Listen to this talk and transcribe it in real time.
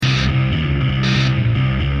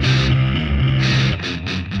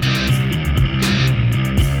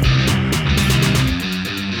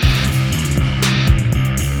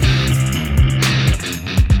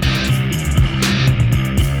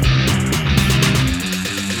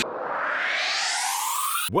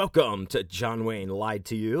Welcome to John Wayne Lied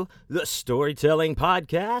to You, the storytelling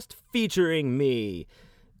podcast featuring me,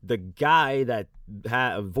 the guy that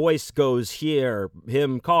voice goes here,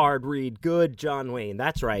 him card read good, John Wayne.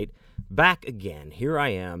 That's right, back again. Here I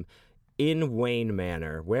am in Wayne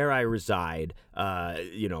Manor, where I reside,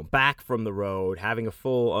 back from the road, having a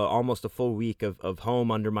full, almost a full week of home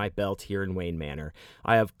under my belt here in Wayne Manor.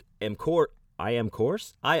 I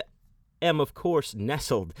am, of course,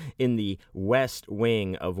 nestled in the west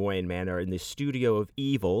wing of Wayne Manor, in the studio of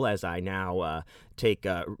evil, as I now take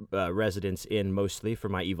residence in mostly for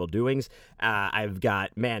my evil doings. I've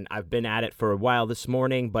been at it for a while this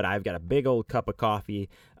morning, but I've got a big old cup of coffee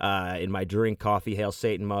in my drink coffee, Hail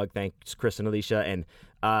Satan mug. Thanks, Chris and Alicia. And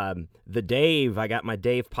I got my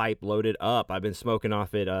Dave pipe loaded up. I've been smoking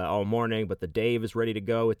off it all morning, but the Dave is ready to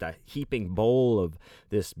go with a heaping bowl of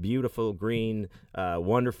this beautiful green,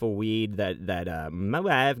 wonderful weed that my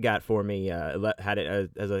wife got for me. Had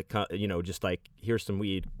it as a, just like, here's some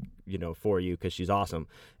weed, for you, because she's awesome.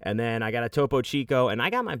 And then I got a Topo Chico, and I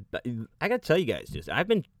got to tell you guys,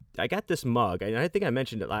 I got this mug, and I think I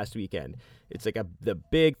mentioned it last weekend. It's like the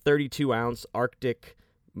big 32-ounce Arctic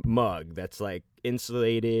mug that's like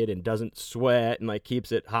insulated and doesn't sweat and like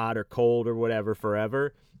keeps it hot or cold or whatever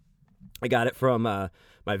forever. I got it from my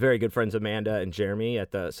very good friends Amanda and Jeremy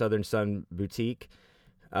at the Southern Sun Boutique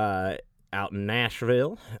out in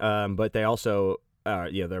Nashville, but they also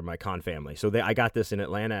they're my con family, so I got this in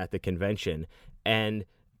Atlanta at the convention, and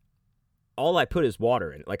all I put is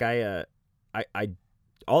water in it. Like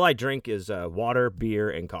all I drink is water,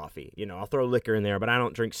 beer, and coffee. I'll throw liquor in there, but I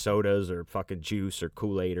don't drink sodas or fucking juice or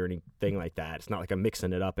Kool-Aid or anything like that. It's not like I'm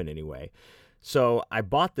mixing it up in any way. So I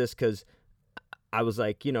bought this because I was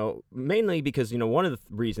like, mainly because, one of the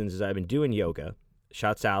reasons is I've been doing yoga.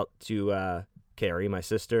 Shouts out to Carrie, my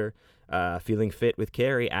sister, Feeling Fit with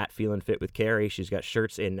Carrie, at Feeling Fit with Carrie. She's got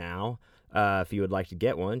shirts in now. If you would like to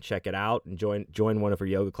get one, check it out and join one of her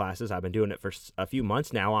yoga classes. I've been doing it for a few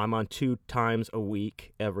months now. I'm on 2 times a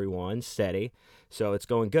week, everyone, steady. So it's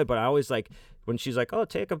going good. But I always like, when she's like, oh,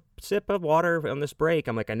 take a sip of water on this break,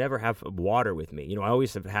 I'm like, I never have water with me. I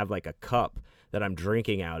always have like a cup that I'm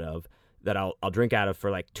drinking out of, that I'll drink out of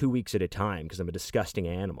for like 2 weeks at a time, because I'm a disgusting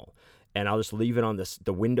animal. And I'll just leave it on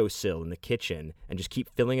the windowsill in the kitchen and just keep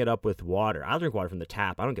filling it up with water. I'll drink water from the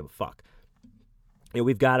tap. I don't give a fuck.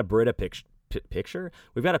 We've got a Brita picture.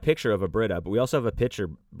 We've got a picture of a Brita, but we also have a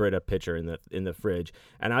Brita pitcher in the fridge,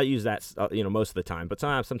 and I'll use that most of the time. But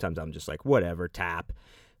sometimes I'm just like, whatever, tap.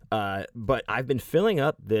 But I've been filling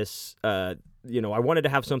up this. I wanted to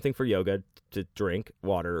have something for yoga to drink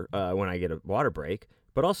water when I get a water break.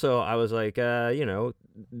 But also, I was like,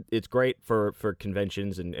 it's great for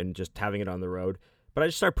conventions and just having it on the road. But I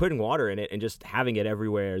just started putting water in it and just having it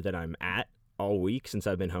everywhere that I'm at all week since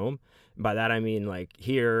I've been home. By that I mean, like,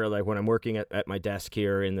 here, like when I'm working at my desk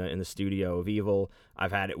here in the studio of evil,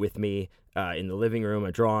 I've had it with me. In the living room,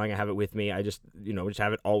 I'm drawing, I have it with me. I just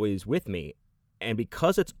have it always with me. And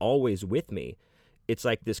because it's always with me, it's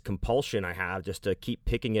like this compulsion I have just to keep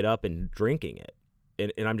picking it up and drinking it.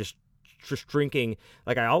 And I'm just drinking,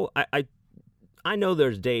 like, I know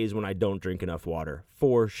there's days when I don't drink enough water,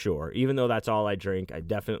 for sure. Even though that's all I drink, I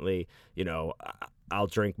definitely, I'll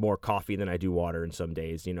drink more coffee than I do water in some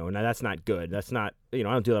days, and that's not good. That's not, I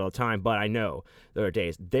don't do that all the time, but I know there are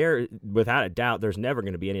days. Without a doubt, there's never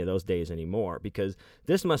going to be any of those days anymore, because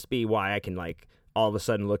this must be why I can, like, all of a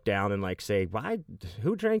sudden look down and, like, say,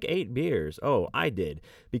 who drank 8 beers? Oh, I did.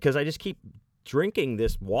 Because I just keep drinking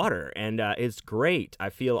this water, and it's great. I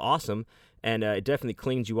feel awesome, and it definitely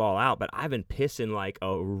cleans you all out, but I've been pissing like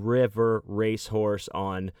a river racehorse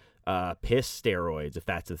on piss steroids, if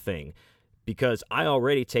that's a thing. Because I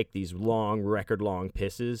already take these record-long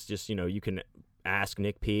pisses. Just, you can ask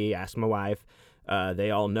Nick P., ask my wife. They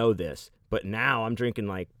all know this. But now I'm drinking,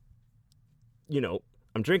 like,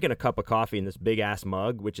 I'm drinking a cup of coffee in this big-ass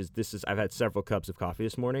mug, I've had several cups of coffee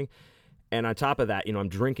this morning. And on top of that, I'm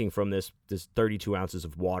drinking from this 32 ounces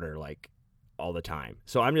of water, like, all the time.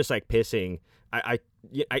 So I'm just, like, pissing.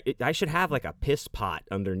 I should have, like, a piss pot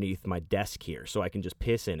underneath my desk here so I can just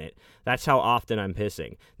piss in it. That's how often I'm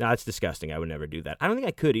pissing. Now, that's disgusting. I would never do that. I don't think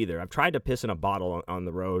I could either. I've tried to piss in a bottle on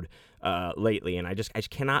the road lately, and I just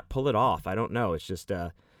cannot pull it off. I don't know. It's just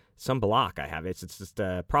some block I have. It's just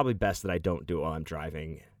probably best that I don't do it while I'm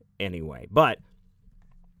driving anyway. But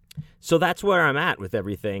so that's where I'm at with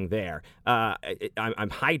everything there. I'm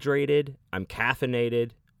hydrated. I'm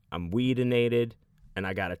caffeinated. I'm weedinated. And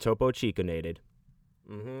I got a Topo Chico-nated.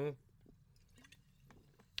 And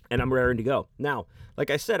I'm raring to go. Now, like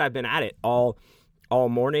I said, I've been at it all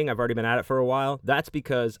morning. I've already been at it for a while. That's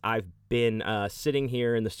because I've been sitting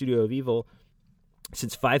here in the studio of evil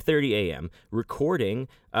since 5:30 a.m. recording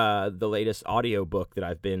the latest audiobook that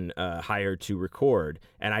I've been hired to record.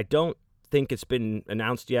 And I don't think it's been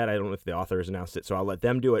announced yet. I don't know if the author has announced it, so I'll let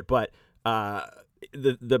them do it. But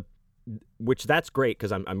which that's great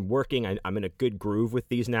because I'm working. I'm in a good groove with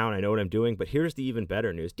these now, and I know what I'm doing. But here's the even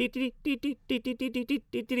better news.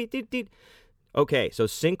 Okay, so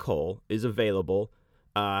Sinkhole is available.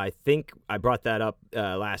 I think I brought that up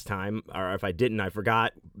last time, or if I didn't, I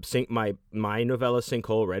forgot. My novella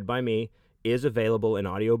Sinkhole, read by me, is available in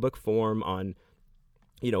audiobook form on,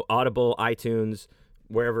 Audible, iTunes,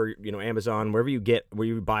 wherever, Amazon, where you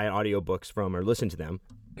buy audiobooks from or listen to them.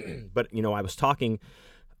 But I was talking.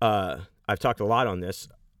 I've talked a lot on this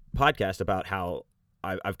podcast about how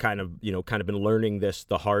I've kind of been learning this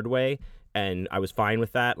the hard way, and I was fine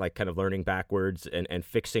with that, like kind of learning backwards and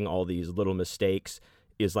fixing all these little mistakes.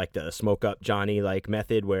 Is like the smoke up Johnny like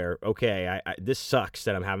method where, okay, I this sucks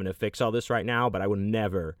that I'm having to fix all this right now, but I will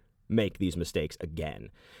never make these mistakes again.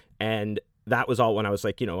 And that was all when I was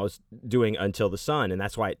like, I was doing Until the Sun, and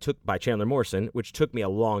that's why it took by Chandler Morrison, which took me a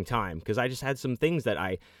long time because I just had some things that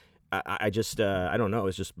I don't know,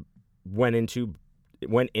 it just went into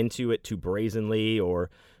it too brazenly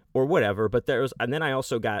or whatever. But and then I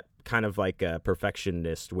also got kind of like a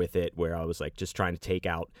perfectionist with it where I was like just trying to take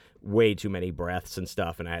out way too many breaths and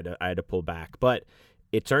stuff, and I had to pull back. But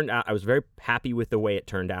it turned out I was very happy with the way it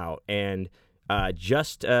turned out. And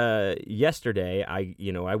just yesterday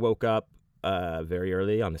I woke up very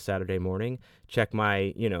early on a Saturday morning, checked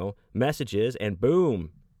my messages, and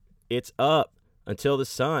boom, it's up. Until the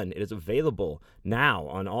Sun. It is available now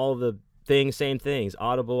on all the same things,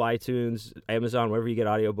 Audible, iTunes, Amazon, wherever you get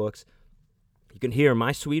audiobooks. You can hear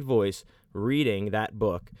my sweet voice reading that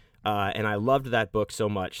book, and I loved that book so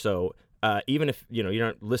much. So even if you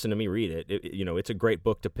don't listen to me read it, it's a great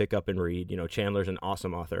book to pick up and read. Chandler's an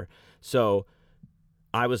awesome author. So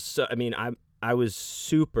I was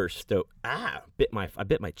super stoked. I bit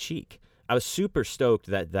my cheek. I was super stoked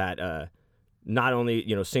that not only,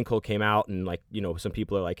 Sinkhole came out and some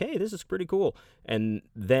people are like, hey, this is pretty cool. And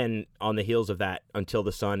then on the heels of that, Until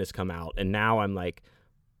the Sun has come out. And now I'm like,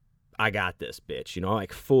 I got this, bitch,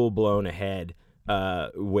 like full blown ahead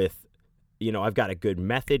with, I've got a good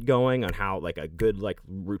method going on how a good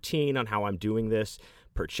routine on how I'm doing this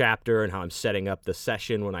per chapter and how I'm setting up the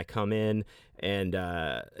session when I come in. And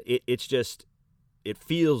it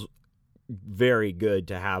feels very good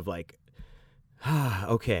to have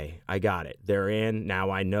okay, I got it. They're in. Now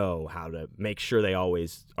I know how to make sure they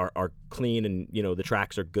always are clean and, the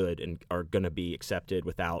tracks are good and are going to be accepted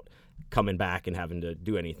without coming back and having to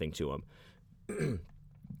do anything to them.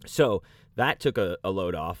 So that took a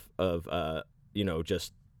load off of,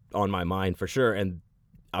 just on my mind for sure. And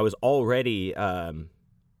I was already,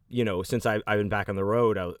 since I've been back on the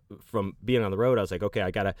road, from being on the road, I was like, okay,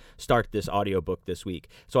 I got to start this audiobook this week.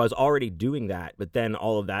 So I was already doing that, but then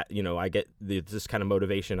all of that, I get this kind of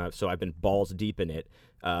motivation. So I've been balls deep in it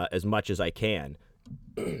as much as I can,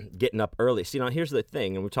 getting up early. See, now here's the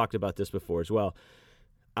thing, and we've talked about this before as well.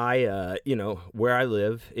 I, where I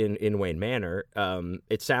live in Wayne Manor,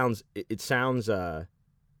 it sounds,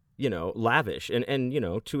 lavish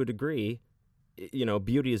and, to a degree,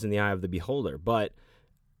 beauty is in the eye of the beholder, but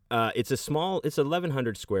it's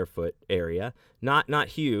 1,100 square foot area, not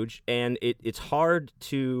huge, and it's hard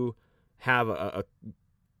to have a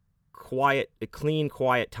clean,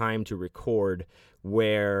 quiet time to record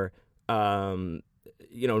where,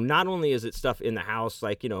 not only is it stuff in the house,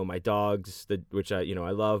 my dogs, which I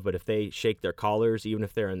love, but if they shake their collars, even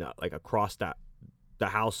if they're in the, across the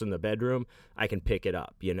house in the bedroom, I can pick it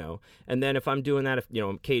up, and then if I'm doing that, if,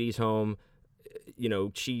 Katie's home,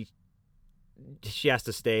 she has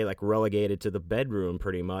to stay relegated to the bedroom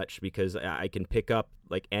pretty much because I can pick up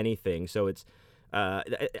anything. So it's I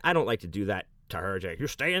don't like to do that to her. Like, you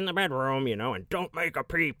stay in the bedroom, and don't make a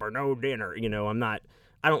peep or no dinner.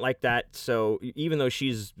 I don't like that. So even though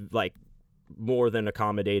she's more than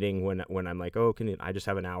accommodating when I'm like, oh, I just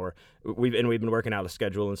have an hour. We've been working out a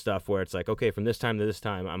schedule and stuff where it's okay, from this time to this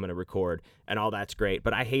time I'm going to record, and all that's great.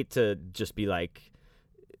 But I hate to just be I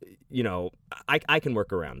can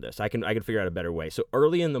work around this. I can figure out a better way. So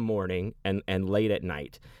early in the morning and late at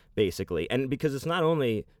night, basically. And because it's not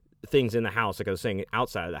only things in the house, like I was saying,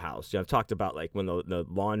 outside of the house. I've talked about when the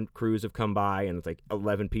lawn crews have come by and it's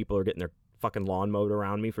 11 people are getting their fucking lawn mowed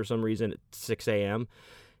around me for some reason at 6 a.m.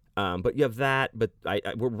 But you have that. But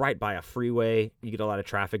we're right by a freeway. You get a lot of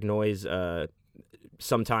traffic noise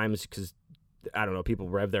sometimes because, I don't know, people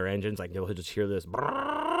rev their engines. You'll just hear this.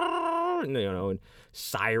 and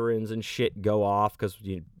sirens and shit go off because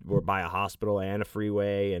we're by a hospital and a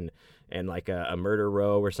freeway and like a murder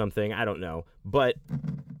row or something. I don't know. But,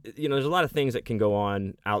 there's a lot of things that can go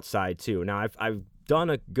on outside too. Now, I've done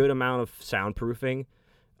a good amount of soundproofing,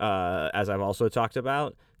 as I've also talked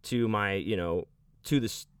about, to my, to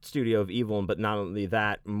the studio of Evil, but not only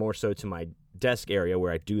that, more so to my desk area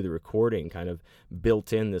where I do the recording, kind of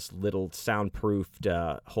built in this little soundproofed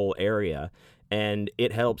whole area, and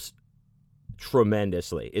it helps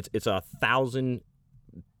tremendously. It's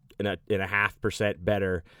 1,500%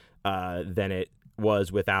 better than it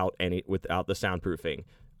was without the soundproofing.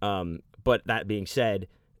 But that being said,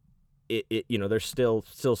 it there's still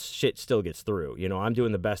shit still gets through. I'm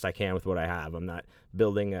doing the best I can with what I have. I'm not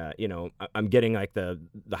building I'm getting like the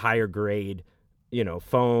higher grade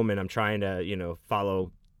foam, and I'm trying to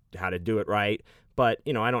follow how to do it right. But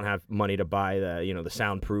I don't have money to buy the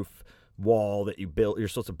soundproof wall that you build. You're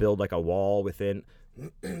supposed to build like a wall within.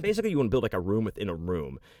 Basically, you want to build like a room within a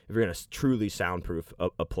room if you're going to truly soundproof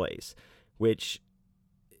a place, which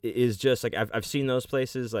is just like I've seen those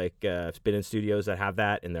places. Like I've been in studios that have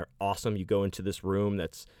that, and they're awesome. You go into this room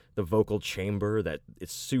that's the vocal chamber that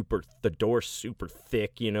it's the door's super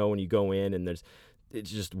thick, when you go in, and it's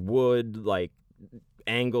just wood, like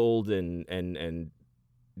angled, and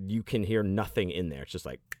you can hear nothing in there. It's just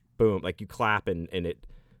like boom, like you clap and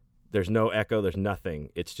there's no echo, there's nothing.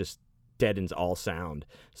 It's just deadens all sound,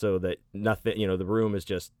 so that nothing, the room is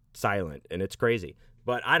just silent, and it's crazy.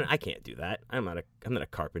 But I can't do that. I'm not a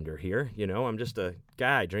carpenter here, I'm just a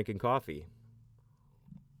guy drinking coffee.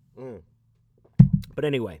 But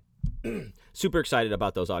anyway, super excited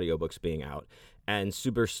about those audiobooks being out, and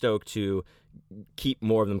super stoked to keep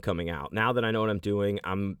more of them coming out. Now that I know what I'm doing,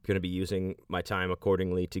 I'm going to be using my time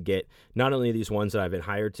accordingly to get not only these ones that I've been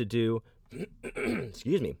hired to do,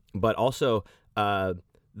 excuse me, but also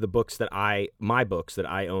the books my books that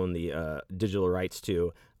I own the digital rights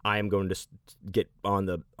to. I am going to get on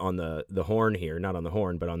the horn here, not on the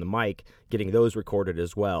horn, but on the mic, getting those recorded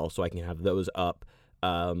as well, so I can have those up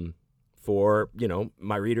for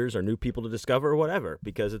my readers or new people to discover or whatever,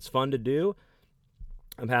 because it's fun to do.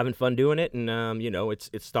 I'm having fun doing it, and it's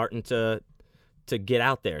starting to get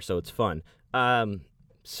out there, so it's fun.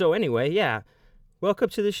 So anyway, yeah, welcome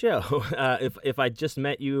to the show. If I just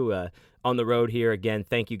met you on the road here, again,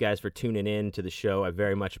 thank you guys for tuning in to the show. I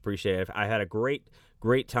very much appreciate it. I had a great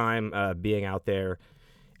time being out there.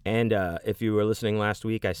 And if you were listening last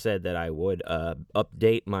week, I said that I would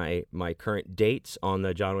update my current dates on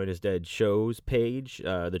the John Wayne is Dead shows page,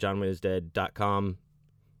 the johnwayneisdead.com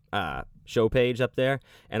show page up there.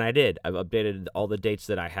 And I did. I've updated all the dates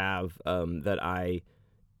that I have that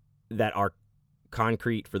are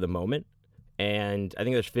concrete for the moment. And I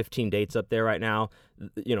think there's 15 dates up there right now.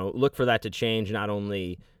 Look for that to change, not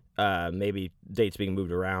only maybe dates being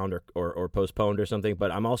moved around or postponed or something,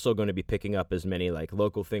 but I'm also going to be picking up as many like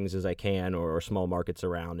local things as I can, or small markets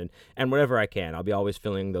around, and whatever I can. I'll be always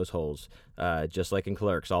filling those holes, just like in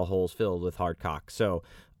Clerks, all holes filled with hard cock. So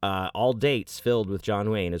all dates filled with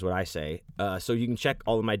John Wayne is what I say. So you can check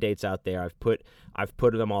all of my dates out there. I've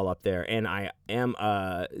put them all up there, and I am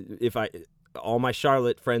all my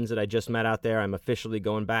Charlotte friends that I just met out there, I'm officially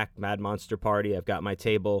going back. Mad Monster Party. I've got my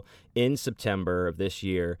table in September of this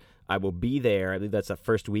year. I will be there. I believe that's the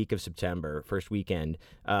first week of September, first weekend.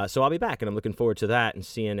 So I'll be back, and I'm looking forward to that and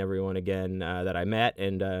seeing everyone again that I met,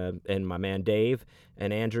 and my man Dave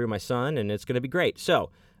and Andrew, my son, and it's going to be great.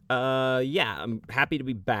 So, yeah, I'm happy to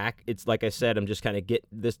be back. It's like I said, I'm just kind of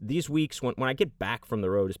these weeks when I get back from the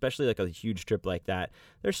road, especially like a huge trip like that,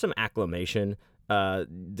 there's some acclimation.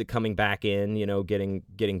 Coming back in,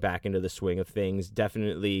 getting back into the swing of things.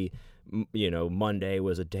 Definitely, Monday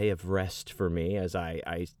was a day of rest for me, as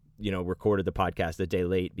I recorded the podcast a day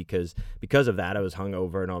late because of that. I was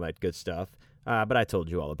hungover and all that good stuff. But I told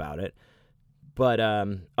you all about it. But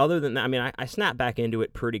other than that, I mean, I snapped back into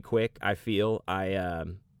it pretty quick. I feel I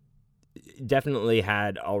definitely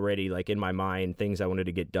had already like in my mind things I wanted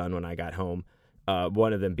to get done when I got home.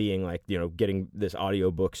 One of them being like, getting this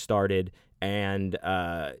audiobook started and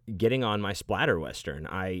getting on my splatter western.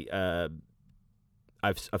 I've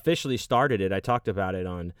officially started it. I talked about it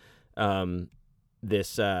on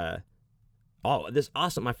this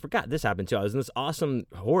awesome, I forgot this happened too. I was in this awesome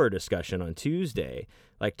horror discussion on Tuesday,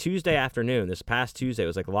 like Tuesday afternoon, this past Tuesday. It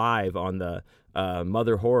was like live on the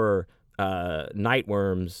Mother Horror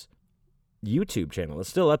Nightworms YouTube channel. It's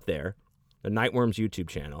still up there, the Nightworms YouTube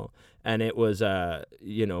channel. And it was,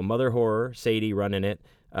 Mother Horror, Sadie running it,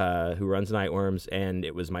 who runs Nightworms, and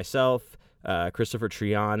it was myself, Christopher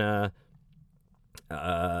Triana,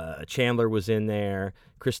 Chandler was in there,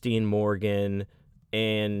 Christine Morgan,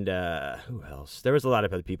 and who else? There was a lot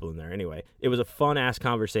of other people in there. Anyway, it was a fun-ass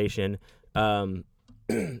conversation. You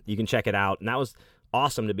can check it out, and that was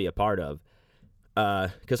awesome to be a part of.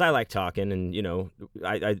 Because I like talking, and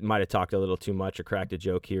I might have talked a little too much or cracked a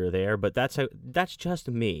joke here or there, but that's just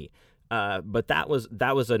me. But that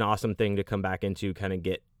was an awesome thing to come back into, kind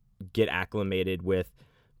of get acclimated with.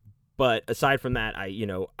 But aside from that,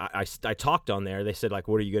 I talked on there. They said, like,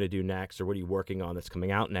 what are you going to do next, or what are you working on that's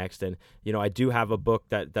coming out next? And I do have a book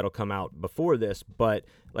that'll come out before this, but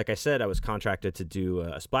like I said, I was contracted to do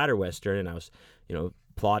a splatter western, and I was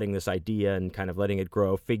plotting this idea and kind of letting it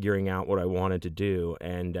grow, figuring out what I wanted to do.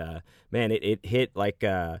 And man, it hit like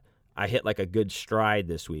I hit like a good stride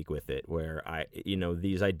this week with it, where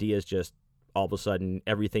these ideas just all of a sudden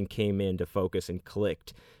everything came into focus and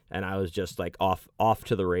clicked, and I was just like off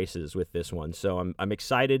to the races with this one. So I'm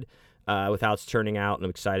excited with how it's turning out, and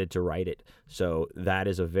I'm excited to write it. So that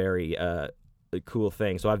is a very cool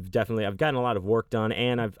thing. So I've gotten a lot of work done,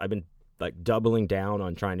 and I've been like doubling down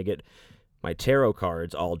on trying to get my tarot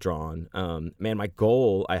cards all drawn. Man, my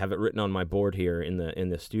goal, I have it written on my board here in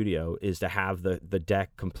the studio, is to have the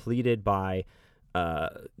deck completed by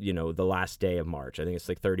the last day of March. I think it's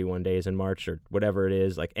like 31 days in March or whatever it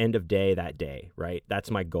is, like end of day that day, right? That's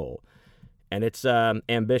my goal. And it's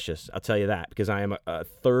ambitious, I'll tell you that, because I am a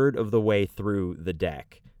third of the way through the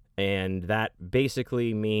deck. And that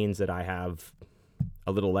basically means that I have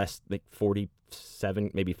a little less, like 47,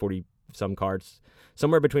 maybe 40 some cards,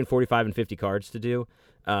 somewhere between 45 and 50 cards to do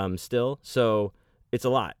still. So it's a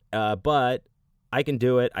lot, but I can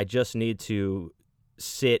do it. I just need to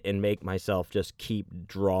sit and make myself just keep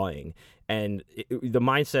drawing. And the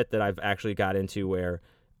mindset that I've actually got into, where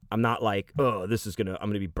I'm not like, oh, I'm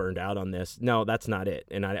gonna be burned out on this. No, that's not it.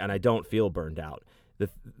 And I don't feel burned out.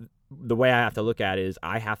 The way I have to look at it is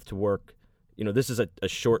I have to work. This is a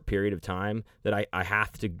short period of time that I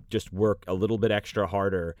have to just work a little bit extra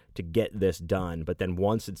harder to get this done. But then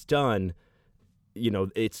once it's done,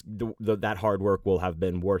 it's that hard work will have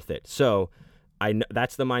been worth it. So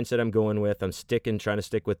that's the mindset I'm going with. I'm trying to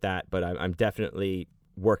stick with that. But I'm definitely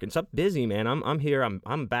working. So I'm busy, man. I'm here.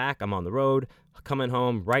 I'm back. I'm on the road, coming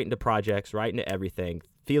home, right into projects, right into everything.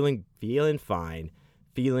 Feeling fine,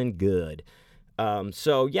 feeling good.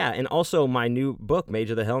 So yeah, and also my new book, Mage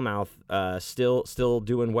of the Hellmouth, still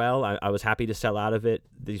doing well. I was happy to sell out of it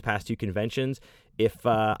these past two conventions. If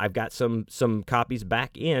I've got some copies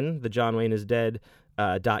back in the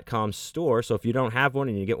JohnWayneIsDead.com store, so if you don't have one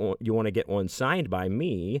and you want to get one signed by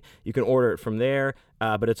me, you can order it from there.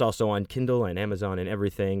 But it's also on Kindle and Amazon and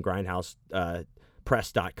everything. Grindhouse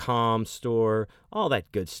Press.com store, all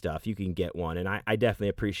that good stuff. You can get one, and I definitely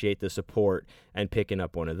appreciate the support and picking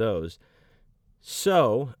up one of those.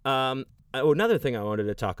 So, another thing I wanted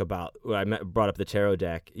to talk about, I brought up the tarot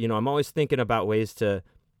deck. I'm always thinking about ways to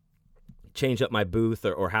change up my booth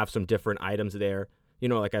or have some different items there.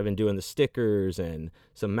 Like I've been doing the stickers and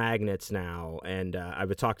some magnets now, and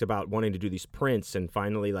I've talked about wanting to do these prints and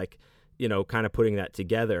finally, like, kind of putting that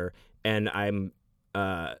together. And I'm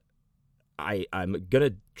gonna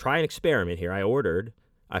try an experiment here.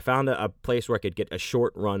 I found a place where I could get a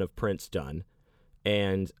short run of prints done.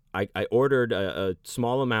 And I ordered a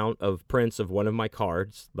small amount of prints of one of my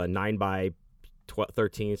cards, the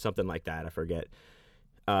 9x13, something like that, I forget.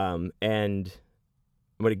 And I'm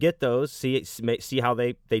going to get those, see how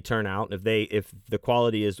they turn out. If the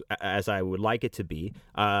quality is as I would like it to be,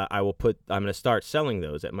 I'm going to start selling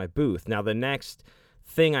those at my booth. Now, the next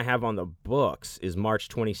thing I have on the books is March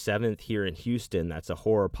 27th here in Houston. That's a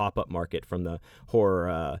horror pop-up market from the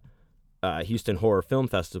Houston Horror Film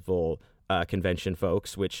Festival convention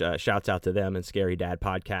folks, which shouts out to them and Scary Dad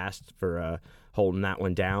Podcast for holding that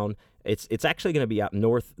one down. It's actually going to be out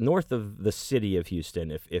north of the city of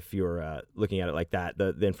Houston, if you're looking at it like that.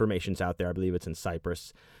 The information's out there. I believe it's in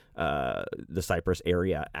Cypress, the Cypress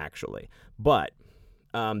area, actually. But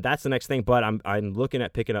that's the next thing. But I'm looking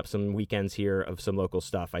at picking up some weekends here of some local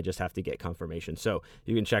stuff. I just have to get confirmation. So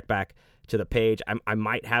you can check back to the page. I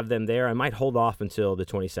might have them there. I might hold off until the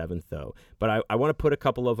 27th, though. But I want to put a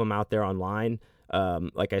couple of them out there online.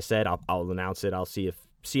 Like I said, I'll announce it. I'll see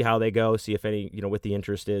how they go, see if any, what the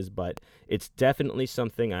interest is. But it's definitely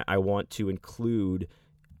something I want to include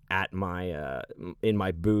at my in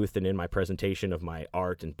my booth and in my presentation of my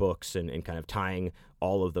art and books, and kind of tying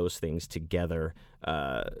all of those things together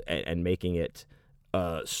and making it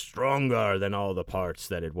stronger than all the parts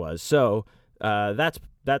that it was. So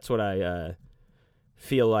that's what I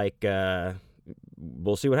feel like.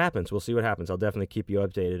 We'll see what happens. I'll definitely keep you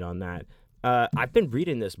updated on that. I've been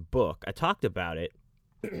reading this book. I talked about it.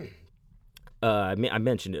 I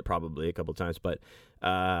mentioned it probably a couple times, but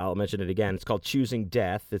I'll mention it again. It's called Choosing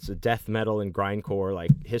Death. It's a death metal and grindcore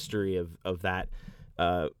like history of that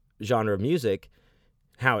genre of music,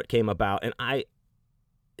 how it came about. And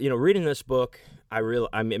reading this book,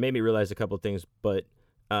 it made me realize a couple of things, but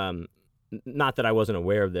not that I wasn't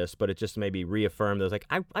aware of this, but it just made me reaffirm that I was like,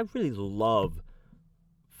 I really love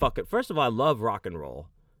first of all, I love rock and roll,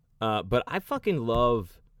 but I fucking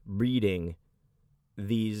love reading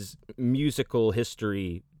these musical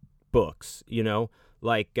history books,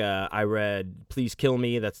 like I read Please Kill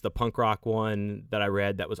Me. That's the punk rock one that I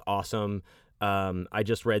read. That was awesome. I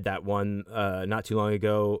just read that one not too long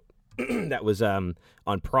ago that was on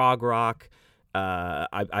prog rock.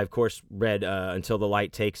 I of course read Until the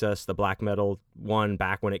Light Takes Us, the black metal one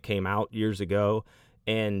back when it came out years ago.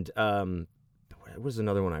 And what was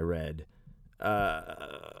another one I read?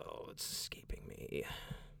 It's escaping me.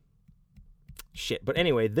 Shit. But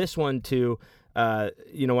anyway, this one too,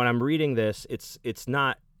 when I'm reading this,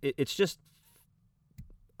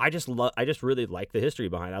 I just really like the history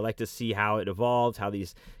behind it. I like to see how it evolved, how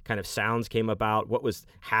these kind of sounds came about, what was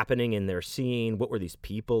happening in their scene, what were these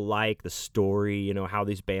people like, the story, how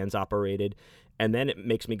these bands operated. And then it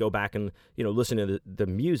makes me go back and, listen to the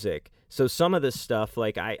music. So some of this stuff,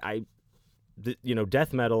 like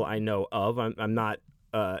death metal I know of. I'm not,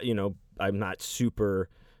 I'm not super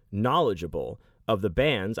knowledgeable of the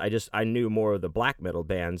bands. I knew more of the black metal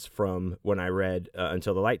bands from when I read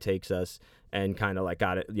Until the Light Takes Us, and kind of like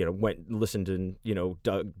got it, listened and,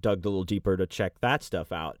 dug a little deeper to check that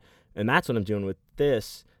stuff out. And that's what I'm doing with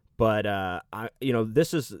this. But,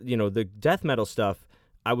 this is, the death metal stuff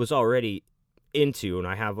I was already into, and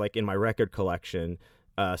I have like in my record collection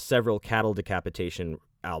several Cattle Decapitation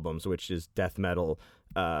albums, which is death metal,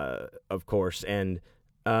 of course. And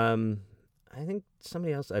I think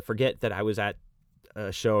somebody else, I forget that I was at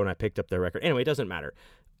a show and I picked up their record. Anyway, it doesn't matter.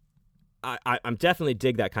 I'm definitely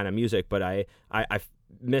dig that kind of music, but I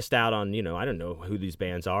missed out on, I don't know who these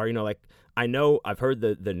bands are. I know I've heard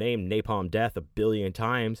the name Napalm Death a billion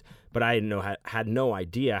times, but I had no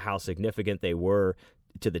idea how significant they were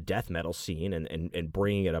to the death metal scene and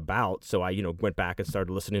bringing it about. So I, went back and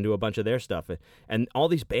started listening to a bunch of their stuff. And all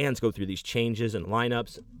these bands go through these changes and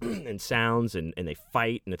lineups and sounds, and they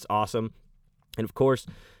fight, and it's awesome. And of course,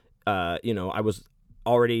 I was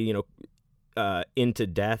already, into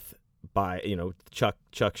Death by, Chuck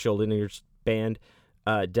Schuldinger's band,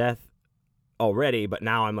 Death already, but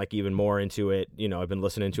now I'm like even more into it. I've been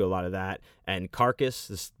listening to a lot of that, and Carcass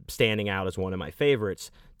is standing out as one of my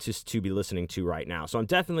favorites to be listening to right now. So I'm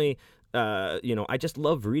definitely, I just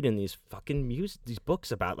love reading these fucking these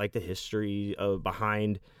books about like the history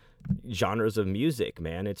behind genres of music,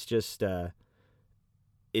 man. It's just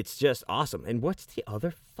awesome. And what's the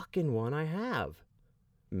other fucking one I have,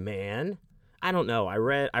 man? I don't know. I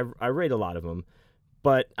read a lot of them,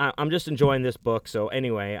 but I'm just enjoying this book. So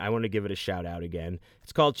anyway, I want to give it a shout out again.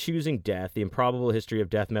 It's called Choosing Death: The Improbable History of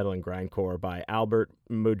Death Metal and Grindcore by Albert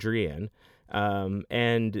Modrian.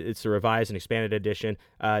 And it's a revised and expanded edition.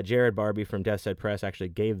 Jared Barbie from Death's Head Press actually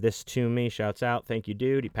gave this to me. Shouts out. Thank you,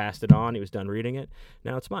 dude. He passed it on. He was done reading it.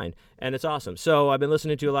 Now it's mine. And it's awesome. So I've been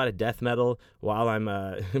listening to a lot of death metal while I'm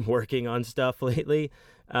working on stuff lately.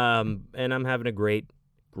 And I'm having a great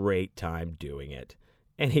time doing it.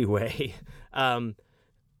 Anyway, but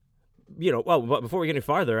before we get any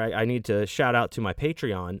farther, I need to shout out to my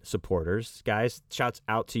Patreon supporters. Guys, shouts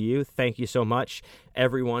out to you. Thank you so much,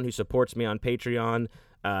 everyone who supports me on Patreon.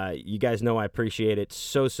 You guys know I appreciate it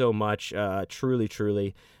so much.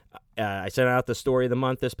 Truly. I sent out the story of the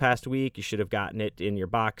month this past week. You should have gotten it in your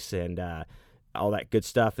box and all that good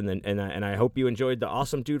stuff. And I hope you enjoyed the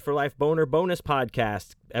Awesome Dude for Life Boner bonus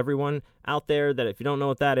podcast. Everyone out there, that if you don't know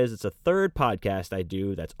what that is, it's a third podcast I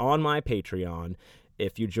do that's on my Patreon.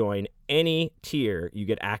 If you join any tier, you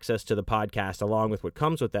get access to the podcast along with what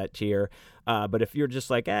comes with that tier. But if you're just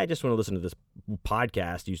like, I just want to listen to this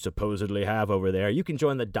podcast you supposedly have over there, you can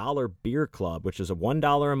join the Dollar Beer Club, which is a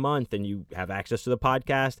 $1 a month, and you have access to the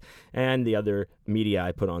podcast and the other media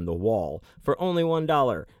I put on the wall for only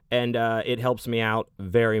 $1. And it helps me out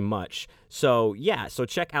very much. So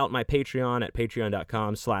check out my Patreon at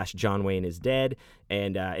patreon.com/JohnWayneIsDead.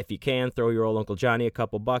 And if you can, throw your old Uncle Johnny a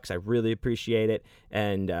couple bucks. I really appreciate it.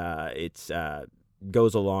 And it's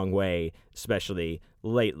goes a long way, especially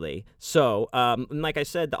lately. So, like I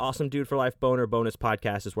said, the Awesome Dude for Life Boner bonus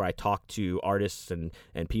podcast is where I talk to artists and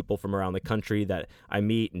people from around the country that I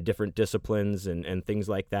meet in different disciplines and things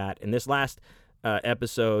like that. And this last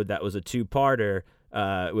episode, that was a two-parter,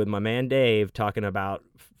 with my man Dave talking about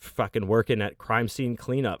fucking working at crime scene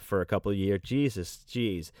cleanup for a couple of years.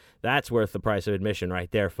 Jeez, that's worth the price of admission right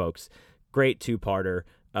there, folks. Great two-parter.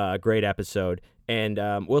 Great episode. And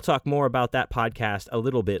we'll talk more about that podcast a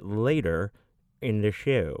little bit later in the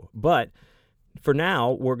show. But for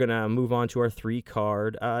now, we're going to move on to our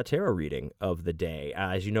 3-card tarot reading of the day.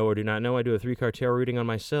 As you know or do not know, I do a 3-card tarot reading on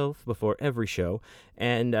myself before every show.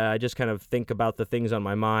 And I just kind of think about the things on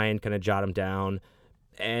my mind, kind of jot them down,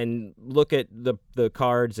 and look at the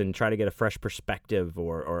cards and try to get a fresh perspective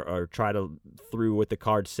or try to, through what the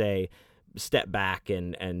cards say, step back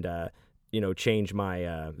and change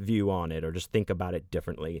my view on it or just think about it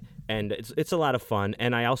differently. And it's a lot of fun.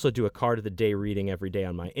 And I also do a card of the day reading every day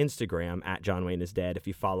on my Instagram, at John Wayne is Dead. If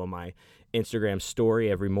you follow my Instagram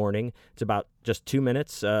story every morning, it's about just 2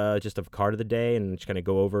 minutes, just a card of the day, and just kind of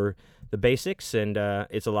go over the basics. And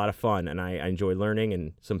it's a lot of fun, and I enjoy learning,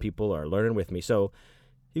 and some people are learning with me. So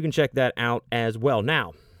you can check that out as well.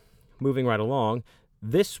 Now, moving right along,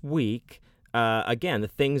 this week, again, the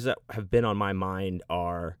things that have been on my mind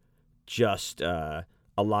are just a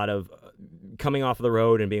lot of coming off the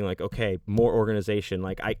road and being like, okay, more organization.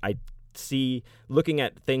 Like I see, looking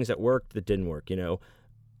at things that worked that didn't work,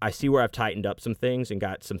 I see where I've tightened up some things and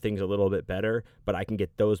got some things a little bit better, but I can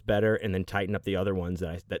get those better and then tighten up the other ones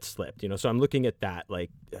that slipped, So I'm looking at that, like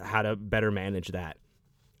how to better manage that.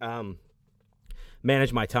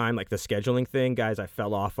 Manage my time, like the scheduling thing. Guys, I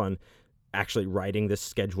fell off on actually writing this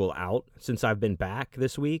schedule out since I've been back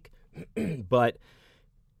this week, but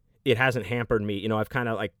it hasn't hampered me. I've kind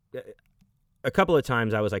of like a couple of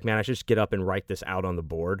times I was like, man, I should just get up and write this out on the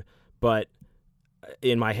board. But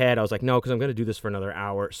in my head, I was like, no, because I'm going to do this for another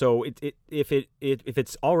hour. So if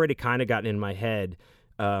it's already kind of gotten in my head,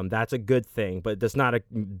 that's a good thing. But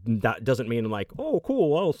that doesn't mean I'm like, oh,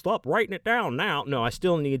 cool, I'll stop writing it down now. No, I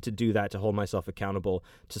still need to do that to hold myself accountable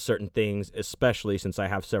to certain things, especially since I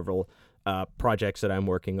have several projects that I'm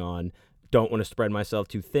working on. Don't want to spread myself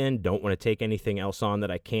too thin. Don't want to take anything else on that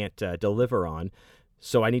I can't deliver on.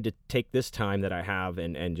 So I need to take this time that I have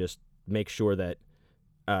and just make sure that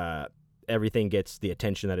everything gets the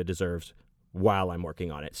attention that it deserves while I'm working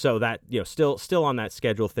on it. So that, still on that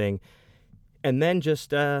schedule thing. And then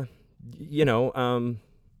just more,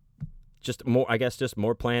 I guess, just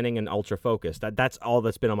more planning and ultra focus. That's all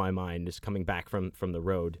that's been on my mind, is coming back from the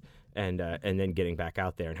road and then getting back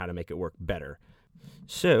out there and how to make it work better.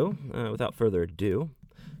 So, without further ado,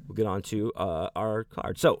 we'll get on to our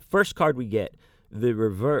card. So, first card we get,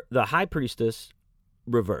 the High Priestess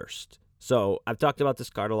reversed. So, I've talked about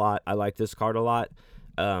this card a lot. I like this card a lot.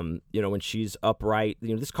 When she's upright,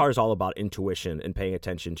 this card is all about intuition and paying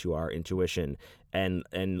attention to our intuition and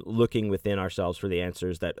looking within ourselves for the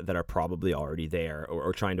answers that are probably already there,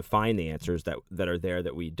 or trying to find the answers that are there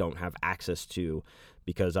that we don't have access to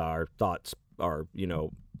because our thoughts are,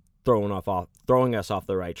 throwing us off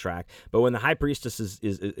the right track. But when the High Priestess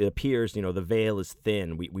it appears, the veil is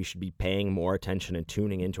thin. We should be paying more attention and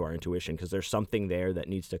tuning into our intuition, because there's something there that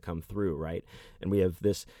needs to come through, right? And we have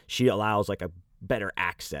this. She allows like a better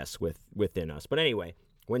access within us. But anyway,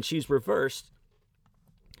 when she's reversed,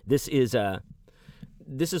 this is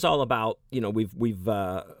all about, we've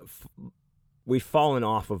fallen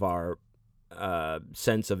off of our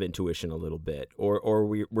sense of intuition a little bit, or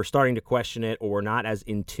we're starting to question it, or we're not as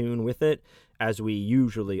in tune with it as we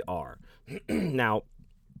usually are. Now,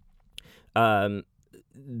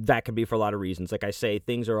 that could be for a lot of reasons. Like I say,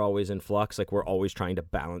 things are always in flux. Like we're always trying to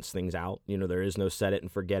balance things out. There is no set it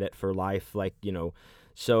and forget it for life. Like,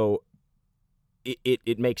 so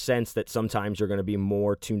it makes sense that sometimes you're going to be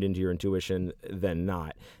more tuned into your intuition than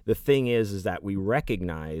not. The thing is that we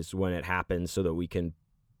recognize when it happens so that we can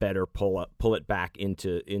better pull it back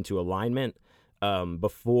into alignment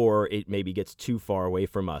before it maybe gets too far away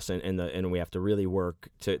from us, and we have to really work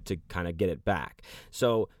to kind of get it back.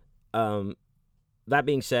 So that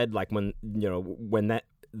being said, like when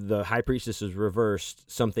the High Priestess is reversed,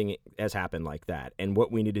 something has happened like that, and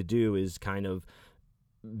what we need to do is kind of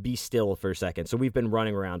be still for a second. So we've been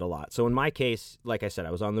running around a lot. So in my case, like I said,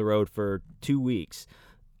 I was on the road for 2 weeks,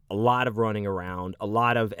 a lot of running around, a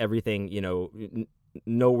lot of everything,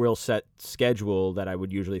 no real set schedule that I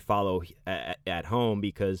would usually follow at home,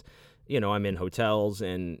 because, I'm in hotels,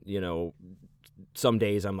 and, some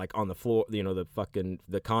days I'm like on the floor,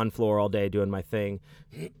 the con floor all day doing my thing.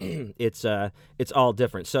 It's all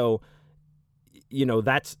different. So,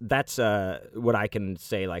 that's what I can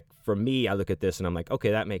say. Like for me, I look at this and I'm like,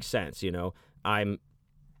 okay, that makes sense. I'm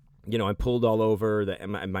pulled all over.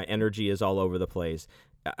 My energy is all over the place.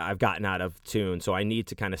 I've gotten out of tune, so I need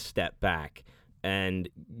to kind of step back and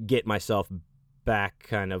get myself back,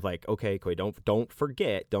 kind of like, okay, don't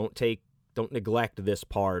forget, don't neglect this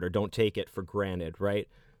part, or don't take it for granted, right?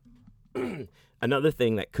 Another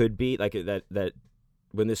thing that could be like that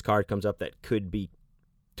when this card comes up, that could be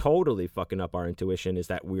totally fucking up our intuition is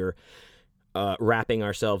that we're wrapping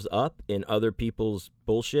ourselves up in other people's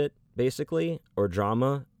bullshit, basically, or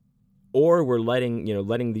drama, or we're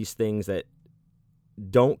letting these things that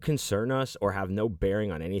don't concern us or have no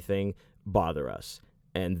bearing on anything bother us,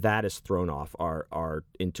 and that has thrown off our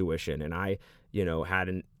intuition. And I,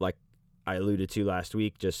 hadn't, like I alluded to last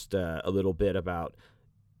week, just a little bit about,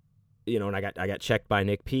 and I got checked by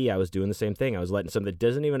Nick P. I was doing the same thing. I was letting something that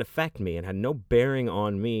doesn't even affect me and had no bearing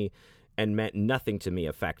on me and meant nothing to me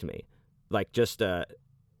affect me. Like, just I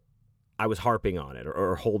was harping on it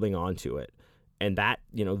or holding on to it. And that,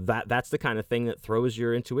 that's the kind of thing that throws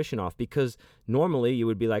your intuition off, because normally you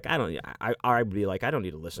would be like, I'd be like, I don't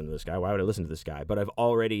need to listen to this guy. Why would I listen to this guy? But I've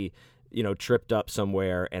already, tripped up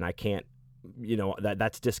somewhere, and I can't,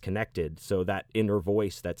 that's disconnected. So that inner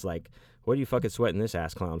voice that's like, what are you fucking sweating this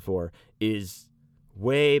ass clown for, is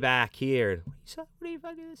way back here. What are you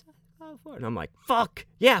fucking this ass clown for? And I'm like, fuck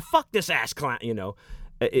this ass clown.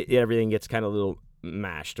 Everything gets kind of a little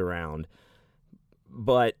mashed around.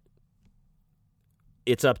 But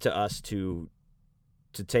it's up to us to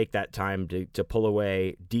take that time to pull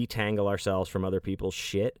away, detangle ourselves from other people's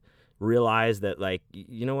shit, realize that, like,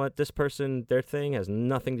 you know what, this person, their thing has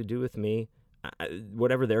nothing to do with me.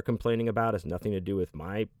 Whatever they're complaining about has nothing to do with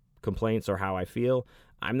my complaints or how I feel.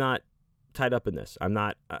 I'm not tied up in this. I'm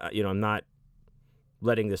not, I'm not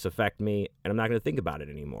letting this affect me, and I'm not going to think about it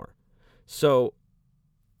anymore. So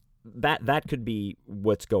that could be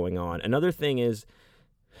what's going on. Another thing is,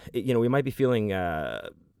 we might be feeling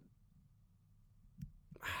a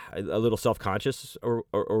little self-conscious or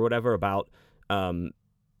whatever about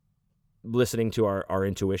listening to our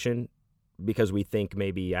intuition, because we think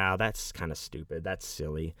maybe, that's kind of stupid, that's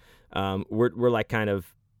silly. We're like kind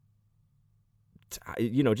of,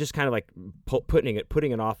 just kind of like putting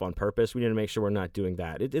it off on purpose. We need to make sure we're not doing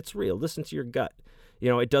that. It's real. Listen to your gut.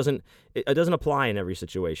 It doesn't apply in every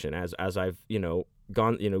situation. As I've,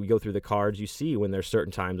 gone, you go through the cards, you see when there's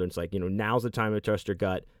certain times when it's like, now's the time to trust your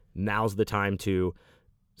gut. Now's the time to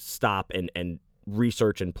stop and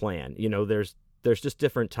research and plan. There's just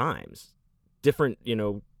different times, different,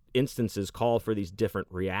 instances call for these different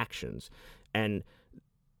reactions. And,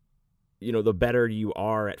 the better you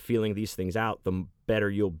are at feeling these things out, the better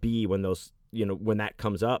you'll be when those, when that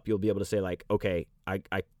comes up. You'll be able to say, like, okay,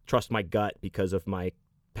 I trust my gut because of my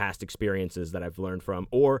past experiences that I've learned from,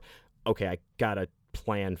 or, okay, I got to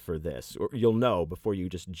plan for this, or you'll know before you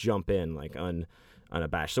just jump in like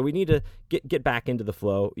unabashed. So we need to get back into the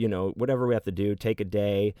flow, whatever we have to do, take a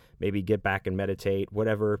day, maybe get back and meditate,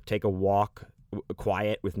 whatever, take a walk,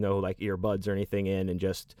 quiet with no like earbuds or anything in, and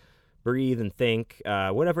just breathe and think,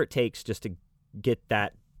 whatever it takes just to get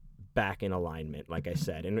that back in alignment, like I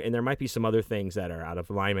said. And there might be some other things that are out of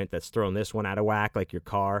alignment that's thrown this one out of whack, like your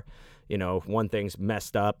car. One thing's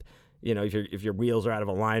messed up. If your wheels are out of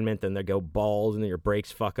alignment, then they go bald and then your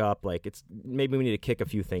brakes fuck up. Like, it's maybe we need to kick a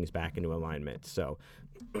few things back into alignment. So,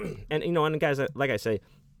 and guys, like I say,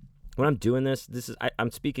 when I'm doing this is I'm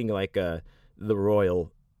speaking like the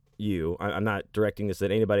royal you. I'm not directing this at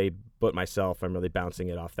anybody but myself. I'm really bouncing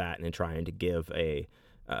it off that and then trying to give a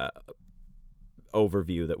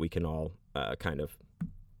overview that we can all kind of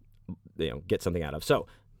get something out of. So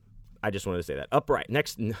I just wanted to say that. Upright.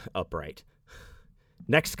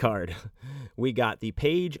 Next card, we got the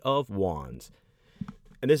Page of Wands,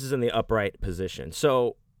 and this is in the upright position.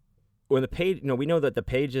 So when the page, we know that the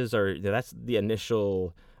pages are, that's the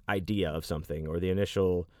initial idea of something, or the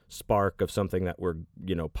initial spark of something that we're,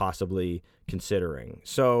 possibly considering.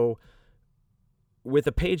 So with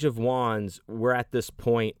the Page of Wands, we're at this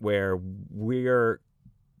point where we're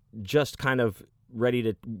just kind of ready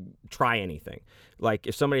to try anything. Like,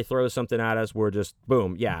 if somebody throws something at us, we're just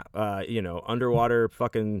boom, underwater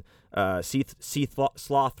fucking sea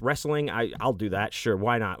sloth wrestling. I'll do that, sure,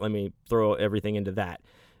 why not? Let me throw everything into that,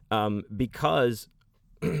 because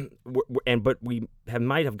but we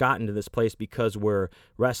might have gotten to this place because we're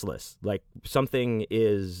restless. Like, something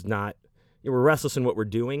is not, we're restless in what we're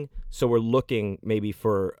doing, so we're looking maybe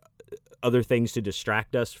for other things to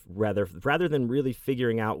distract us rather than really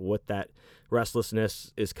figuring out what that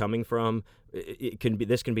restlessness is coming from.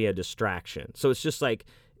 This can be a distraction. So it's just like,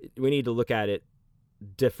 we need to look at it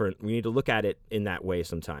different. We need to look at it in that way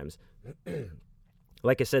sometimes.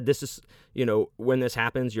 Like I said, this is, when this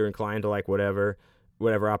happens, you're inclined to like whatever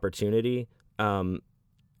opportunity, and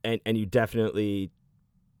you definitely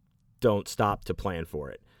don't stop to plan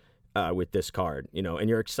for it with this card, and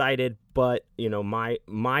you're excited, but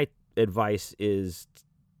my advice is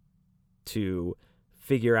to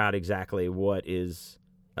figure out exactly what is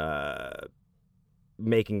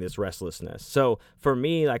making this restlessness. So for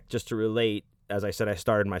me, like, just to relate, as I said, I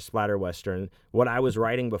started my splatter Western. What I was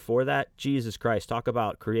writing before that, Jesus Christ, talk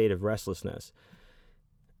about creative restlessness.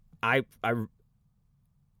 I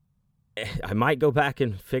might go back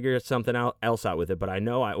and figure something else out with it, but I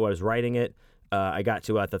know I was writing it. I got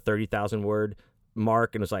to at the 30,000 word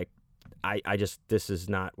mark and was like, I just, this is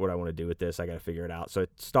not what I want to do with this. I got to figure it out. So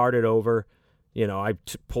it started over, I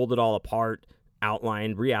pulled it all apart,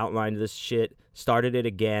 re-outlined this shit, started it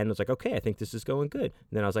again. I was like, okay, I think this is going good.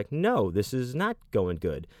 And then I was like, no, this is not going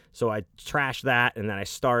good. So I trash that, and then I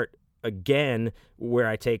start again where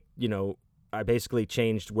I take, I basically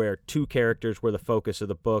changed where two characters were the focus of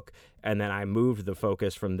the book, and then I moved the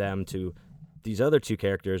focus from them to these other two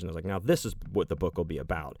characters, and I was like, now this is what the book will be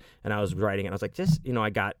about. And I was writing it, and I was like, I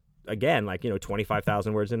got, again,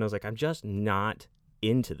 25,000 words in, and I was like, I'm just not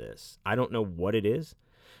into this. I don't know what it is.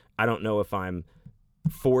 I don't know if I'm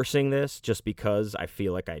forcing this just because I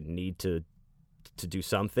feel like I need to do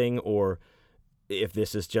something, or if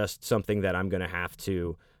this is just something that I'm going to have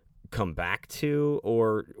to come back to,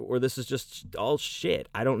 or this is just all shit.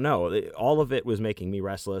 I don't know. All of it was making me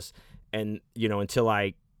restless, and until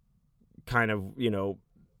I kind of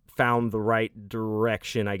found the right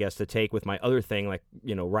direction, I guess, to take with my other thing, like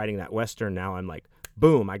writing that Western. Now I'm like,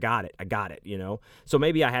 boom, I got it. So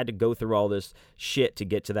maybe I had to go through all this shit to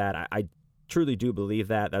get to that. I truly do believe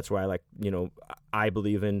that. That's why I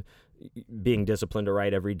believe in being disciplined to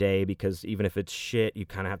write every day, because even if it's shit, you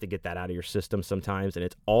kind of have to get that out of your system sometimes, and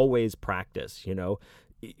it's always practice.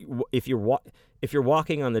 If you're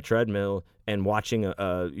walking on the treadmill and watching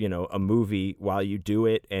a movie while you do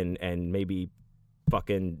it, and maybe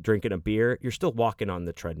fucking drinking a beer, you're still walking on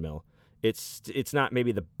the treadmill. It's not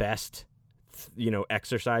maybe the best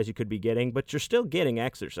exercise you could be getting, but you're still getting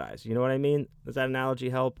exercise. You know what I mean? Does that analogy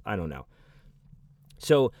help? I don't know.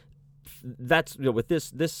 So that's with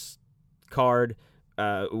this card,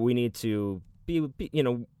 we need to be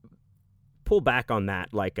pull back on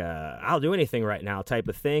that, like I'll do anything right now type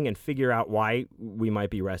of thing, and figure out why we might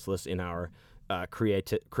be restless in our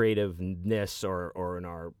creativeness or in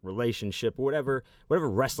our relationship, or whatever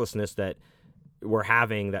restlessness that we're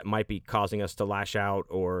having that might be causing us to lash out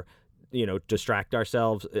or distract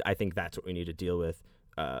ourselves. I think that's what we need to deal with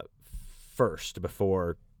first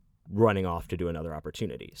before running off to do another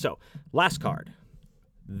opportunity. So, last card,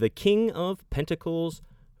 the King of Pentacles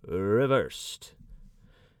reversed.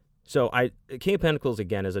 So King of Pentacles,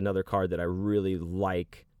 again, is another card that I really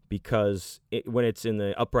like, because when it's in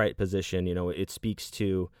the upright position, it speaks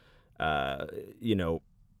to,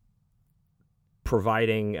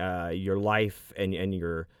 providing your life and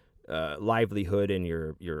your livelihood and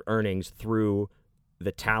your earnings through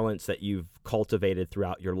the talents that you've cultivated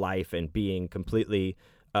throughout your life, and being completely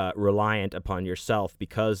reliant upon yourself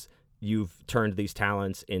because you've turned these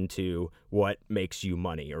talents into what makes you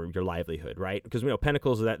money or your livelihood, right? Because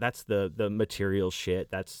Pentacles, that's the material shit.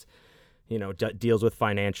 That's deals with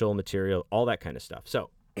financial, material, all that kind of stuff. So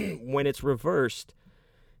when it's reversed,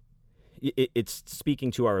 it's speaking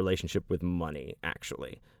to our relationship with money,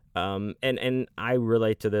 actually. And I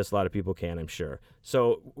relate to this. A lot of people can, I'm sure.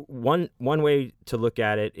 So one way to look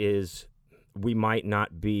at it is we might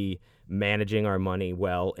not be managing our money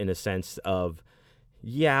well, in a sense of,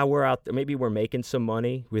 yeah, we're out there, maybe we're making some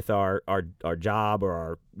money with our job or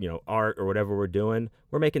our art or whatever we're doing.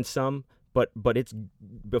 We're making some, but it's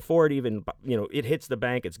before it even it hits the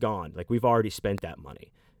bank, it's gone. Like, we've already spent that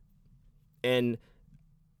money. And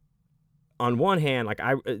on one hand,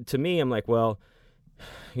 to me, I'm like, well,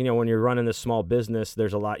 when you're running this small business,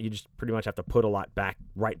 there's a lot, you just pretty much have to put a lot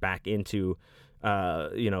right back into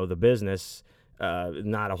the business.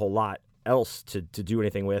 Not a whole lot else to do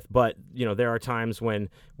anything with, but there are times when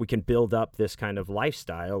we can build up this kind of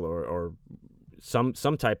lifestyle or some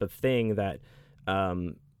type of thing that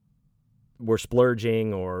we're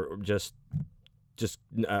splurging, or just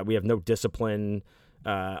we have no discipline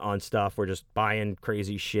on stuff. We're just buying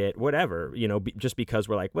crazy shit, whatever, just because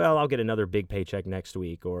we're like, well, I'll get another big paycheck next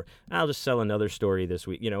week, or I'll just sell another story this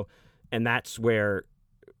week, and that's where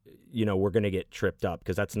we're going to get tripped up,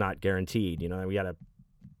 because that's not guaranteed.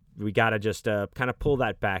 We gotta just kind of pull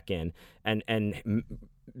that back in, and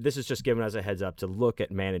this is just giving us a heads up to look at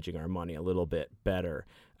managing our money a little bit better.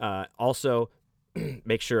 Also,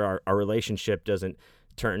 make sure our relationship doesn't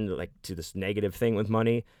turn to this negative thing with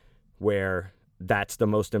money, where that's the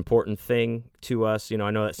most important thing to us.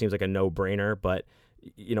 I know that seems like a no-brainer, but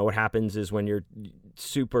what happens is when you're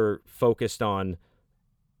super focused on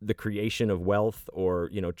the creation of wealth, or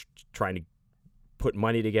trying to put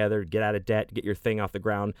money together, get out of debt, get your thing off the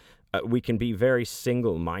ground, we can be very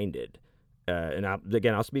single-minded. and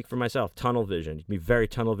I'll speak for myself, tunnel vision. You can be very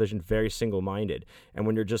tunnel vision, very single-minded. And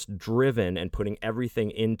when you're just driven and putting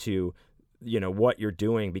everything into, what you're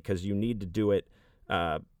doing because you need to do it,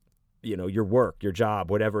 your work, your job,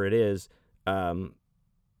 whatever it is,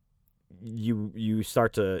 you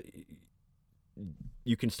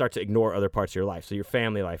can start to ignore other parts of your life. So your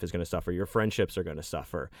family life is going to suffer. Your friendships are going to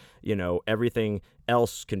suffer. Everything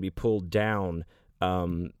else can be pulled down.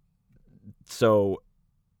 So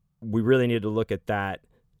we really need to look at that.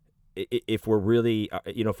 If we're really,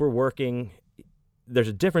 if we're working, there's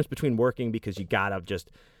a difference between working because you got to just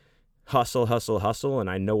hustle. And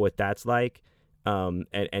I know what that's like.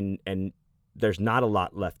 And there's not a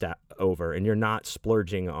lot left over, and you're not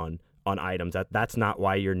splurging on items. That's not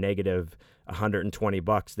why you're negative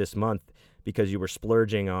 $120 this month, because you were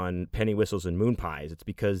splurging on penny whistles and moon pies. It's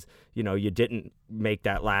because, you didn't make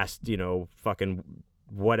that last, fucking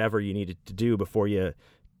whatever you needed to do before you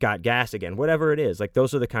got gas again, whatever it is. Like,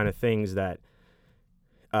 those are the kind of things that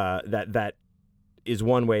is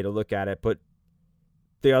one way to look at it. But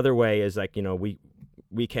the other way is like,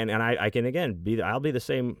 we can, and I can, again, I'll be the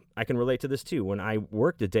same. I can relate to this too. When I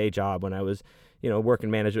worked a day job, when I was, working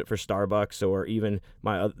management for Starbucks, or even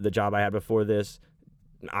the job I had before this,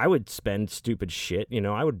 I would spend stupid shit.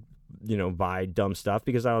 I would, buy dumb stuff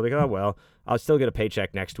because I was like, oh, well, I'll still get a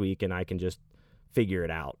paycheck next week and I can just figure it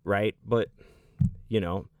out. Right. But,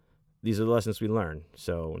 these are the lessons we learn.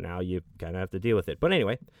 So now you kind of have to deal with it. But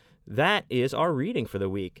anyway, that is our reading for the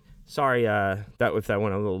week. Sorry that if that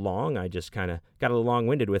went a little long. I just kind of got a little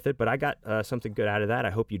long-winded with it, but I got something good out of that. I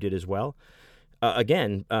hope you did as well.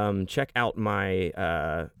 Again, check out my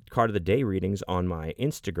card of the day readings on my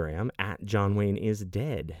Instagram at John Wayne is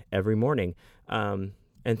Dead every morning. And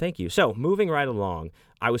thank you. So moving right along,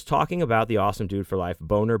 I was talking about the Awesome Dude for Life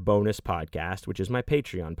Boner Bonus podcast, which is my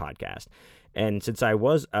Patreon podcast. And since I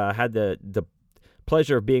had the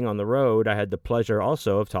pleasure of being on the road, I had the pleasure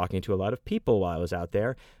also of talking to a lot of people while I was out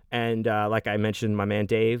there. And like I mentioned, my man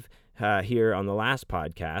Dave here on the last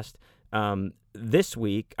podcast, this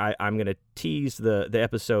week I'm going to tease the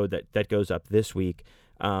episode that goes up this week.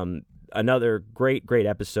 Another great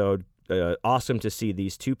episode. Awesome to see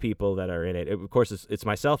these two people that are in it. Of course, it's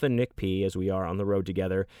myself and Nick P, as we are on the road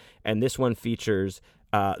together. And this one features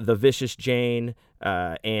the Vicious Jane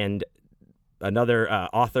and another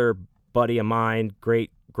author buddy of mine,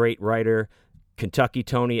 great writer, Kentucky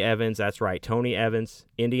Tony Evans. That's right, Tony Evans,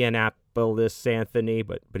 Indianapolis Anthony,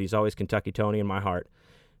 but he's always Kentucky Tony in my heart.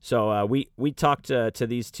 So we talked to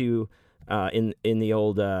these two in the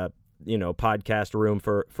old podcast room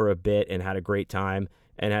for a bit and had a great time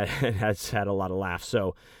and has had a lot of laughs.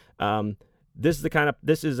 So this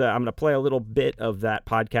is I'm going to play a little bit of that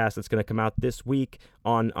podcast that's going to come out this week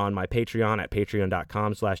on my Patreon at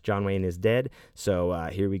patreon.com/John Wayne is Dead. So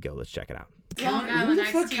here we go. Let's check it out. Who the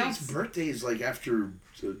fuck counts birthdays after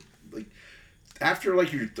your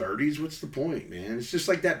 30s? What's the point, man? It's just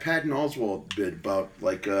like that Patton Oswalt bit about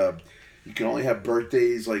you can only have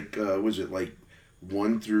birthdays was it 1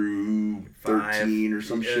 through 13 or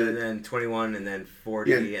some shit? And then 21 and then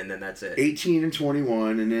 40 and then that's it. 18 and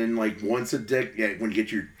 21 and then once a decade, when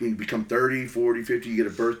you become 30, 40, 50, you get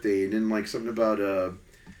a birthday, and then something about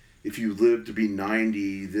if you live to be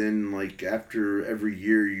 90, then after every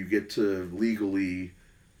year you get to legally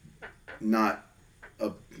not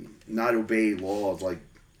obey laws.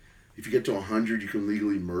 If you get to 100, you can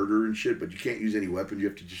legally murder and shit, but you can't use any weapon. You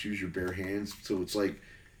have to just use your bare hands. So it's what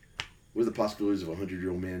are the possibilities of a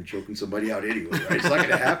 100-year-old man choking somebody out anyway, right? It's not going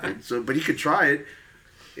to happen. So, but he could try it,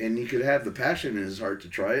 and he could have the passion in his heart to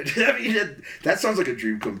try it. I mean, that sounds like a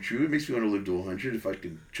dream come true. It makes me want to live to 100 if I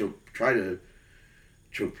can try to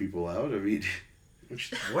choke people out. I mean,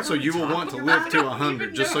 so you will want to live to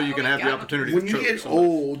 100 just so you can have the opportunity to choke somebody. When you get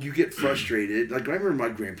old, you get frustrated. I remember my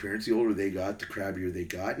grandparents, the older they got, the crabbier they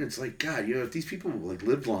got. And it's God, if these people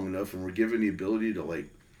lived long enough and were given the ability to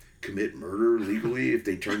commit murder legally if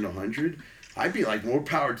they turned 100, I'd be more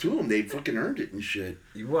power to them. They fucking earned it and shit.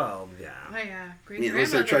 Well, yeah.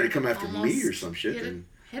 Unless they try to come after me or some shit.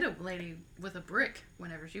 Hit a lady with a brick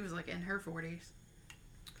whenever she was in her 40s.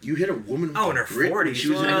 You hit a woman with in her 40s? She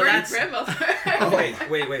was my great-grandmother.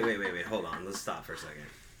 Wait. Hold on. Let's stop for a second.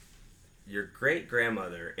 Your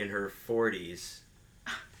great-grandmother in her 40s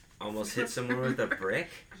almost hit someone with a brick?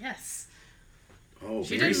 Yes. Oh,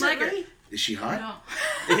 she didn't like it. Is she hot? No.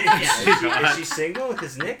 Is she single?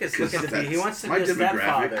 Because Nick is looking to be. He wants to be a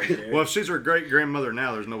stepfather. Dude. Well, if she's her great grandmother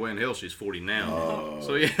now, there's no way in hell she's 40 now. Oh.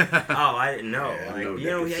 So yeah. Oh, I didn't know.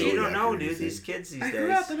 Yeah, you don't know, dude. These kids these days. I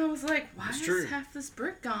grew up and I was why is half this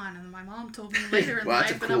brick gone? And my mom told me later in well,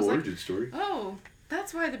 life, that's a and I cool was origin story. Oh,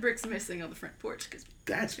 That's why the brick's missing on the front porch, because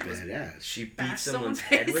That's badass. She beat bashed someone's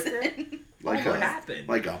someone's head with face it? in. Like What a happened?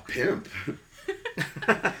 like a pimp.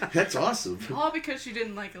 That's awesome. All because she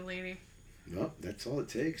didn't like a lady. Well, that's all it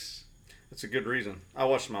takes. That's a good reason. I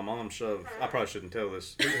watched my mom shove. I probably shouldn't tell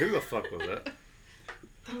this. Who the fuck was that?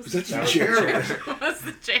 That's Jared. What's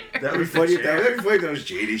the chair? That'd be funny. That'd be funny. That was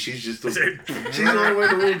JD. She's just she's the only one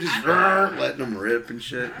in the room, just letting them rip and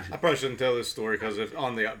shit. I probably shouldn't tell this story because if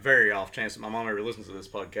on the very off chance that my mom ever listens to this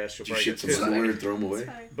podcast, she'll Did you probably shit get some pissed. underwear and throw them away?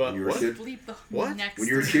 But when you were a what? kid? Bleep the What? next When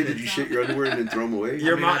you were a kid, did you shit your underwear and then throw them away?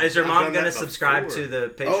 Your mean, mom is your I've mom done gonna that subscribe before. to the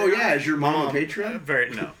Patreon? Oh yeah, is your mom on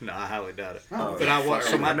Patreon? No, I highly doubt it. Oh, But I watched.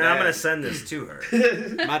 So my I mean, I'm gonna dad, send this to her.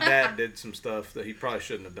 my dad did some stuff that he probably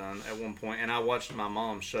shouldn't have done at one point, and I watched my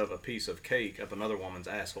mom shove a piece of cake up another woman's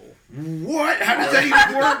asshole. What? How does that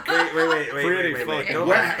even work? Wait. fucking Go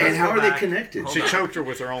What? back. And Let's how go are they back. connected? Hold She on. choked her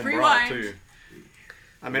with her own bra Rewind. too.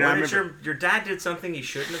 I mean, I remember. Your dad did something he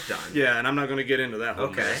shouldn't have done. Yeah, and I'm not going to get into that whole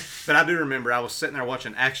Okay. mess. But I do remember I was sitting there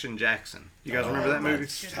watching Action Jackson. You guys remember that movie?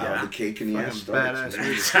 That's how Yeah. the cake in the ass Fucking starts. badass man.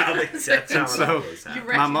 movie. That's how it So, always happens. You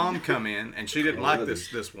My reckon? mom come in and she didn't like Quality.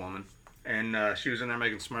 this woman, and she was in there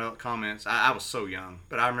making some comments. I was so young,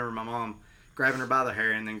 but I remember my mom grabbing her by the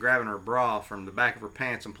hair and then grabbing her bra from the back of her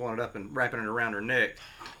pants and pulling it up and wrapping it around her neck,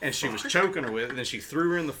 and she was choking her with it. And then she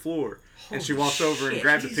threw her in the floor, and she walked over and shit,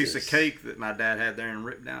 grabbed a piece of Jesus. cake that my dad had there and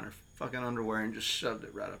ripped down her fucking underwear and just shoved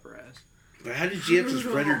it right up her ass. But how did she have to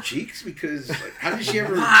spread her cheeks? Because like, how did she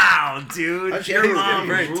ever? Wow, dude. How'd you Your ever mom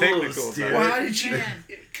get very rules, technical dude. about Well, how did she? Man.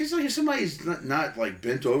 Because like if somebody's not like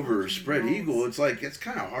bent over or spread eagle, it's like it's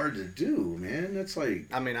kind of hard to do, man. That's like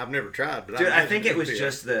I mean, I've never tried, but Dude, I imagine think it was would be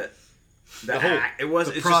just the whole- act. It was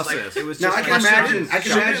the it's process. Just like, it was now just I can like imagine. I shot-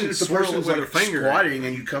 can shot imagine and if the swirl person it was with like her finger. squatting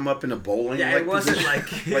and you come up in a bowling. Yeah, like, it wasn't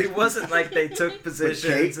position. like it wasn't like they took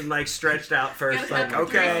positions cake? and like stretched out You first. gotta Like have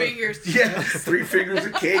three okay, fingers. Yeah, 3 fingers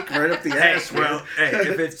of cake right up the hey, ass. well, man. hey,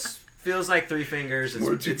 if it feels like 3 fingers,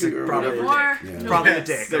 More it's, two it's finger or probably whatever. Or Yeah. no probably a less.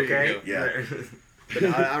 dick. There you Okay, go. yeah. But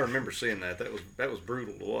I remember seeing that. That was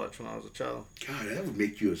brutal to watch when I was a child. God, that would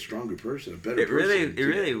make you a stronger person, a better It really, person. it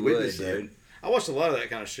really would, witness that. dude. I watched a lot of that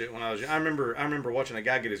kind of shit when I was young. I remember watching a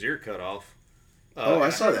guy get his ear cut off. Oh, I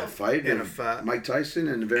saw that fight. in a with fight. Mike Tyson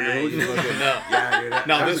and Evander Yeah, you Holyfield. look No, Yeah, dude. no,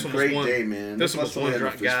 That this was a one great was one. day, man. This one That's was why one they had a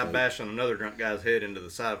drunk fist guy fight. bashing another drunk guy's head into the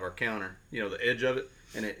side of our counter. You know, the edge of it,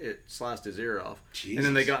 and it sliced his ear off. And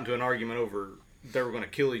then they Jesus. got into an argument over they were going to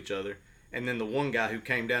kill each other. And then the one guy who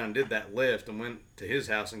came down and did that left and went to his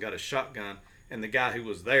house and got his shotgun. And the guy who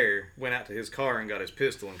was there went out to his car and got his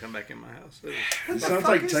pistol and come back in my house. It was- It sounds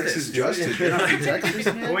like Texas justice. You're not from Texas,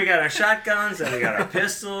 Well, man? we got our shotguns, then we got our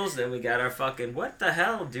pistols, then we got our fucking what the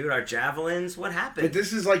hell, dude? Our javelins. What But happened?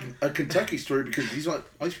 this is like a Kentucky story because all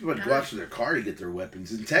these people had to go out to their car to get their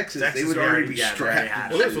weapons. In Texas, Texas, they would we already already- be yeah, they already strapped.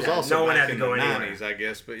 had well, this was also No one back had to in go the anywhere. 90s, I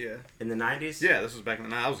guess. But yeah. In the 90s? Yeah, this was back in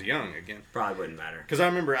the 90s. I was young again. Probably wouldn't matter. Because I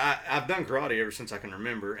remember I've done karate ever since I can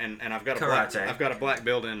remember, and I've got a Karate. I've got a black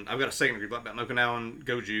belt in I've got a second degree black belt in Okinawan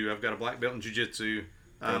Goju. I've got a black belt in jiu-jitsu.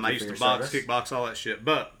 Thank I you used for to your box, service. kickbox, all that shit.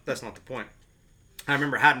 But that's not the point. I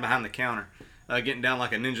remember hiding behind the counter, getting down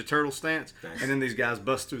like a Ninja Turtle stance, Nice. and then these guys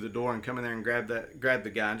bust through the door and come in there and grab the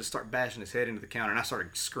guy and just start bashing his head into the counter. And I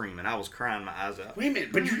started screaming. I was crying my eyes out. Wait a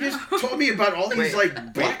minute, but you just told me about all these Wait,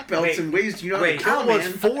 like black belts wait, and ways you know wait. how to I kill,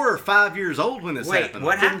 was man. 4 or 5 years old when this Wait, happened.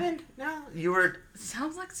 what happened? No, you were.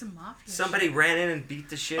 Sounds like some mafia. Somebody ran in and beat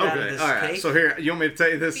the shit out of Okay, this all right. cake. So here, you want me to tell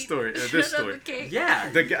you this Beat story? the This shit out of story. the cake. yeah.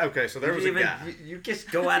 The guy, okay, so there was a even, guy. You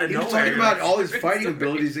just go out of He was nowhere. talking about all his Sorry. fighting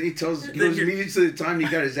abilities, and he goes Then immediately you're- to the time he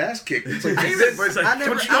got his ass kicked. It's like, David was like, I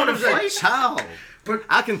never. don't you know I how to was fight? a child. But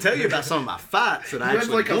I can tell you about some of my fights that I you had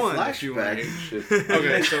actually like a won. If you want to flashback hear. and shit.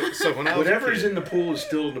 Okay, so when I was Whatever's a kid, in the pool is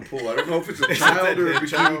still in the pool. I don't know if it's a child or a That bikini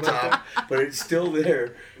child. top, but it's still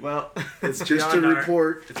there. well, It's just to beyond our-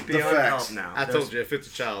 report it's the beyond facts. help now. I told you if it's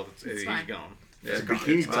a child, he's fine. gone. It's a Yeah,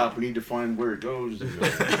 bikini top. We need to find where it goes and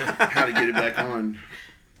how to get it back on.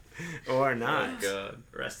 Or Oh not. God.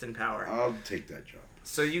 Rest in power. I'll take that job.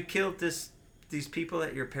 So you killed these people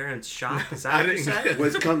at your parents' shop? Is that I what you didn't- said?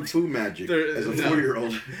 Was Kung Fu magic There- as a no.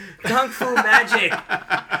 4-year-old? Kung Fu magic.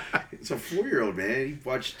 It's a 4-year-old, man. He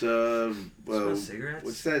watched Smell cigarettes?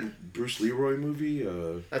 what's that Bruce Leroy movie?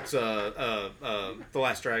 That's The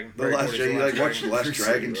Last Dragon. The Rick Last Morty's Dragon. You like watched The Last Bruce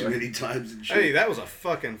Dragon too Leroy. many times and shit. Hey, that was a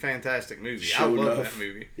fucking fantastic movie. Show I love enough. that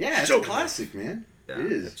movie. Yeah, it's Show a classic, man. Yeah.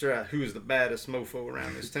 It is. That's right. Who's the baddest mofo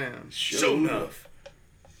around this town? Show enough.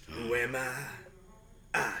 Who am I?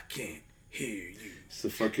 I can't hear you. It's the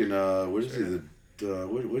fucking what is it?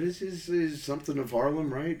 What is his something of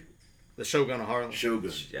Harlem, right? The Shogun of Harlem.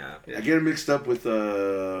 Shogun. Yeah. I get him mixed up with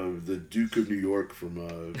the Duke of New York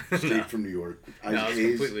from Escape from New York. No, it's Hayes.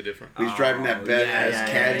 completely different. He's driving that badass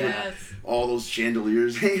caddy with Yes. all those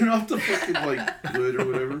chandeliers hanging off the fucking like hood or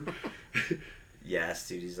whatever. Yes,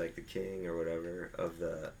 dude, he's like the king or whatever of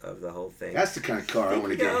the whole thing. That's the kind of car I want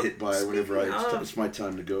to get Speaking hit by whenever of- it's my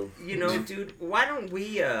time to go. You know, dude, why don't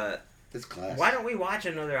we That's class. why don't we watch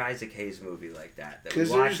another Isaac Hayes movie like that? That we 'Cause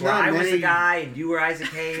watched there's where not I was the many- guy and you were Isaac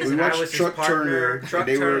Hayes We and I watched was Truck his partner. Turner. Truck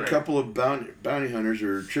They were a Turner. couple of bounty hunters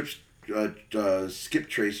or skip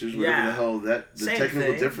tracers, whatever Yeah. the hell the Same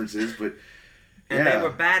technical thing. difference is, but And yeah. they were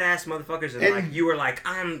badass motherfuckers, and, And- like you were like,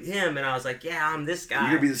 I'm him, and I was like, yeah, I'm this guy.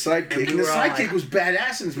 You're gonna be the sidekick, we and the were all sidekick like- was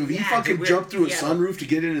badass in this movie. Yeah, he fucking dude, jumped through a yeah. sunroof to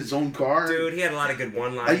get in his own car. Dude, he had a lot of good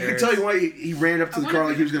one-liners. You can tell you why he ran up to I the wanna car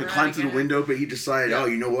like he was gonna be climb through the again. window, but he decided, Yeah. oh,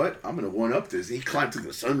 you know what? I'm gonna one up this. And he climbed through the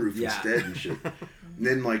sunroof Yeah. instead and shit. And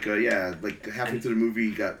then like halfway through the movie,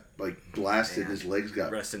 he got like blasted, and his legs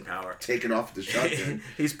got Rest in power. taken off with the shotgun.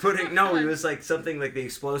 He's putting he was like something like the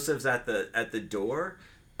explosives at the door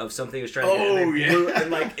of something he was trying to get. Oh, and they yeah. blew- and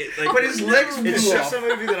like, But his legs blew Is off. this a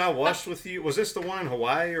movie that I watched with you? Was this the one in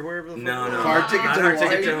Hawaii or wherever the fuck? No, it no. was? Hard Ticket not to Hard Hawaii.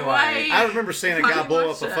 Ticket to Hawaii. Hawaii. I remember seeing a guy Finally blow up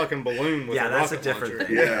watched a that. fucking balloon with Yeah, a that's a rocket different launcher.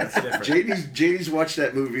 thing. Yeah, It's different. JD's watched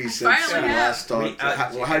that movie since Finally the have. last talk. We-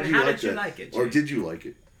 How did you how like did you that? like it, Or Jay? did you like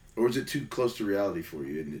it? Or was it too close to reality for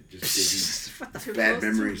you and it just gave Too you bad close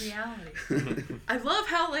to memories? reality. I love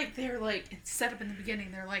how like they're like it's set up in the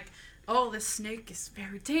beginning. They're like, oh, this snake is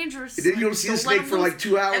very dangerous. And then you don't see the Don't let snake him for loose. like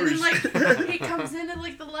 2 hours. And then like he comes in at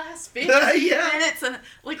like the last bit. Yeah. And it's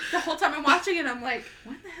like the whole time I'm watching it, I'm like,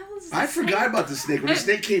 what the hell is this? I snake? forgot about the snake. When the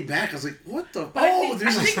snake came back, I was like, what the? But I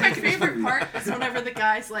there's a think my snake in this favorite movie. part is whenever the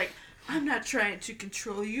guy's like, I'm not trying to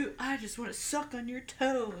control you. I just want to suck on your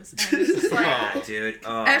toes. And it's just like, Oh, dude.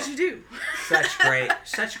 Oh, as you do.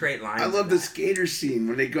 such great lines. I love in the that. skater scene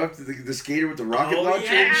when they go up to the skater with the rocket Oh, launcher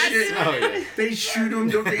yes. and shit. Oh, yeah. They shoot him,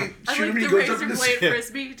 don't they? I Shoot him, like he the goes up razor in the blade sky.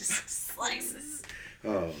 frisbee just slices.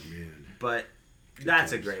 Oh man. But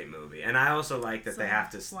that's a times. great movie, and I also like that they have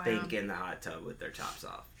to Wow. stink in the hot tub with their tops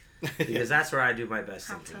off, because that's where I do my best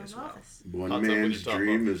Hot thinking tub as well. office. One I'll tell you man's what you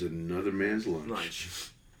dream talk is another man's lunch. Lunch.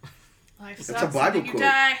 Life That's a sucks, Bible and then you quote.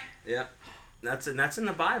 die. Yep. That's in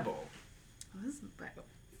the Bible. What is the Bible?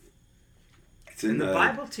 It's And the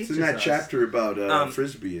Bible it's teaches in that us. chapter about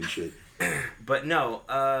frisbee and shit. But no,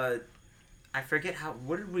 I forget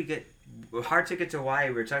what did we get? Hard Ticket to Hawaii.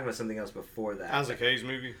 We were talking about something else before that. Isaac Hayes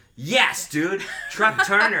movie. Yes, dude. Truck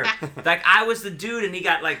Turner. Like, I was the dude, and he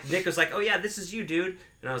got, like, Nick was like, oh, yeah, this is you, dude.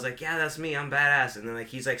 And I was like, yeah, that's me. I'm badass. And then, like,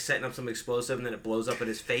 he's, like, setting up some explosive, and then it blows up in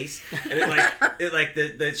his face. And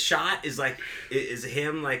the shot is, like, is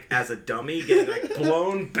him, like, as a dummy getting, like,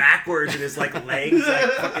 blown backwards, and his, like, legs,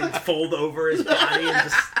 like, fucking fold over his body and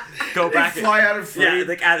just go They back. fly out of frame. Yeah,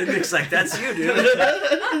 like, and Nick's like, that's you, dude.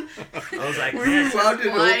 I was like, We man. wound it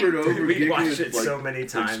over and over. We giggling watched it like- so many like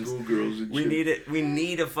times. schoolgirls and We shit. need it. We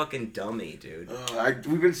need a fucking dummy, dude.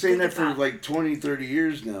 We've been saying Think that for about- like 20, 30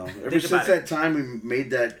 years now. Ever Think since about that time we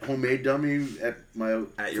made that homemade dummy at my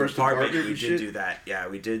At your first apartment, we and did shit. do that. Yeah,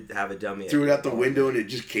 we did have a dummy. Threw at it your out the apartment. window and it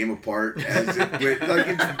just came apart as it went. Like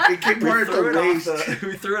it came apart at the waist.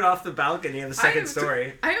 We threw it off the balcony in the second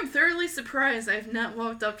story. I am thoroughly surprised I've not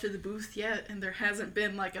walked up to the booth yet, and there hasn't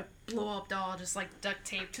been like a blow-up doll just like duct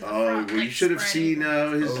taped to the Oh, front. well, you like, should have spreading.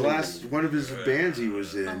 seen his Oh. last one of his bands he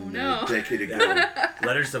was in Oh, no. a decade ago. Yeah.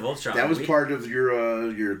 Letters to Voltron. That was We- part of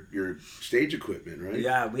your stage equipment, right?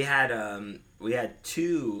 Yeah, we had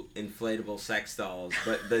 2 inflatable sex dolls,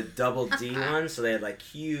 but the double D ones, so they had like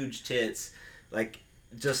huge tits, like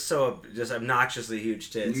just obnoxiously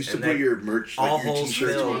huge tits. You used to And put they- your merch, all like your holes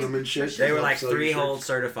t-shirts filled. on them and shit. They were like Upside 3 shirts. hold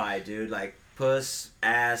certified, dude. Like puss,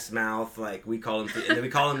 ass, mouth. Like we call them, and then we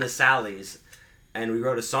call them the Sallies. And we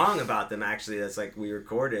wrote a song about them actually. That's like we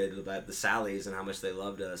recorded about the Sallies and how much they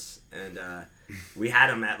loved us. And we had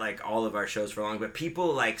them at like all of our shows for long. But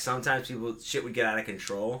people like sometimes shit would get out of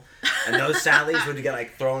control, and those Sallies would get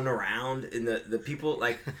like thrown around. And the people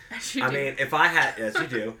like. As you I do. mean, if I had, as you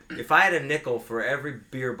do, if I had a nickel for every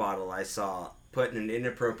beer bottle I saw put in an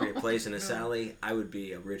inappropriate place in a Sally, I would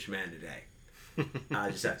be a rich man today. I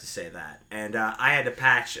just have to say that. And I had to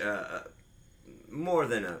patch more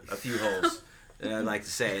than a few holes, I'd like to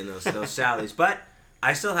say, in those Sallies. But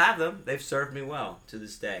I still have them. They've served me well to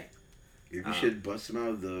this day. Maybe you should bust them out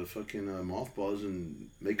of the fucking mothballs and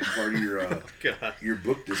make them part of God. your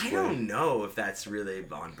book I display. don't know if that's really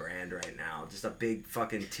on brand right now. Just a big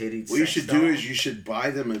fucking titty. What you should do is you should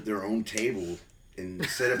buy them at their own table and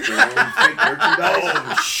set up their own fake merchandise.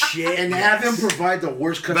 Oh shit! And have them provide the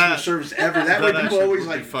worst customer That- service ever. That way that people actually always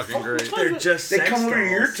would be like fucking "Fuck, great." what They're the-" just They sex come over to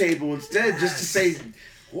your dolls. table instead just to say,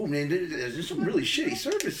 Oh man, there's some really shitty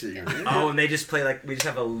service here, man. Oh, and they just play like we just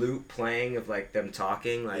have a loop playing of like them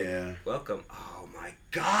talking, like welcome. Oh my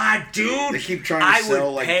god, dude! They keep trying to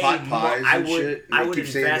sell like pot pies and shit. I would keep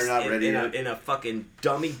saying invest they're not ready in a fucking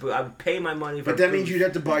dummy booth. I would pay my money for. But that booth. means you'd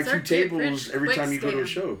have to buy It's 2 our Kit tables Rich every time you go to a scam.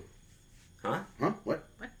 show. Huh? Huh? What?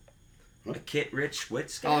 A Kit Rich Wit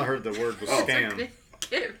scam? All I heard the word was Oh. scam.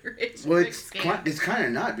 Get rich Well, quick scam. it's kind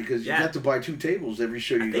of not because you have to buy 2 tables every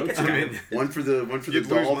show you go think to. it's One for the You'd lose dolls and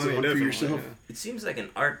money, one for definitely, yourself. yeah. It seems like an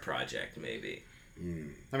art project, maybe.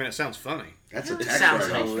 I mean, it sounds funny. That's a It tax sounds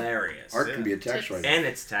write-off. hilarious. Art can be a tax Tips. write-off. And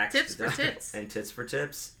it's tax Tips for deduct- tits. And tits for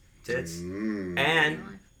tips. Tits. Mm.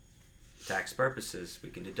 And tax purposes, we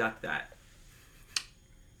can deduct that.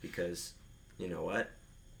 Because, you know what?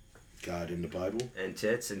 God in the Bible. And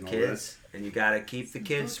tits and All kids. And you gotta keep the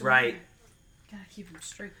kids right. Gotta keep them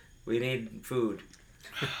straight. We need food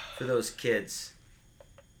for those kids.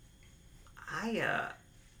 I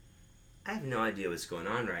have no idea what's going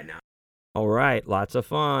on right now. All right, lots of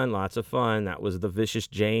fun. That was the Vicious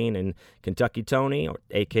Jane and Kentucky Tony, or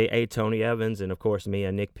a.k.a. Tony Evans, and of course me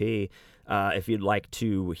and Nick P. If you'd like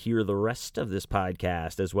to hear the rest of this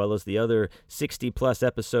podcast, as well as the other 60-plus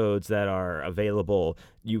episodes that are available,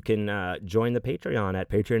 you can join the Patreon at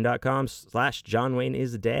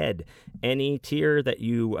patreon.com/JohnWayneIsDead. Any tier that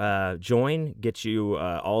you join gets you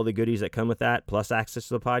all the goodies that come with that, plus access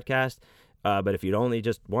to the podcast. But if you'd only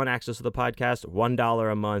just want access to the podcast,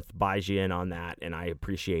 $1 a month buys you in on that, and I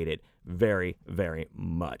appreciate it very, very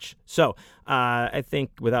much. So I think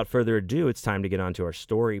without further ado, it's time to get on to our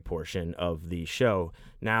story portion of the show.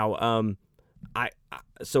 Now,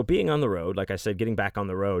 so being on the road, like I said, getting back on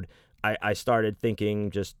the road, I started thinking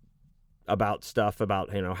just about stuff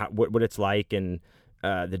about, you know, what it's like and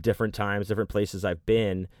the different times, different places I've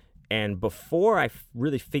been. And before I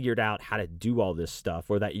really figured out how to do all this stuff,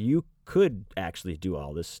 or that you could actually do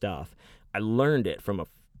all this stuff, I learned it from a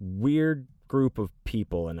weird group of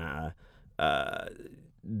people, and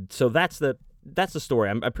so that's the story.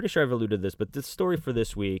 I'm pretty sure I've alluded to this, but the story for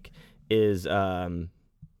this week is, don't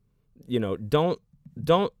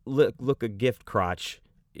look a gift crotch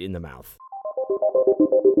in the mouth.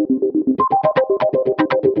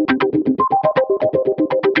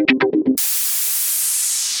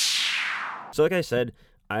 So like I said,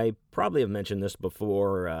 I probably have mentioned this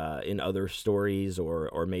before in other stories,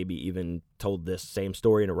 or maybe even told this same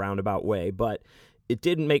story in a roundabout way, but it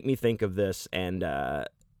didn't make me think of this, and I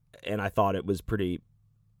thought it was pretty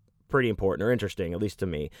important or interesting, at least to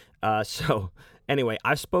me. So anyway,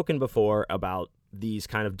 I've spoken before about these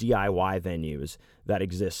kind of DIY venues that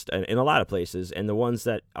exist in a lot of places, and the ones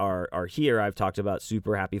that are here, I've talked about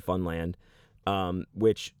Super Happy Funland,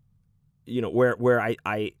 which, you know, where I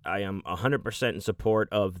am 100% in support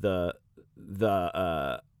of the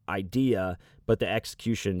idea, but the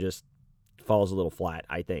execution just falls a little flat,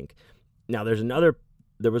 I think. Now there is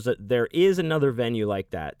another venue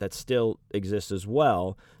like that still exists as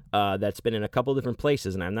well, that's been in a couple different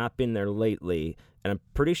places, and I've not been there lately, and I'm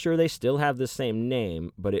pretty sure they still have the same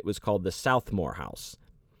name, but it was called the Southmore House.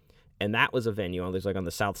 And that was a venue on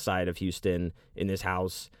the south side of Houston, in this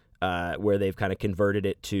house, where they've kind of converted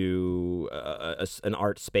it to an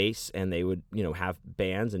art space, and they would, you know, have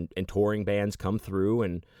bands and touring bands come through,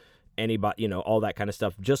 and anybody, you know, all that kind of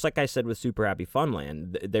stuff. Just like I said with Super Happy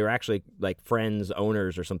Funland, they were actually like friends,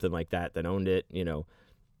 owners or something like that owned it, you know.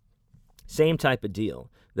 Same type of deal.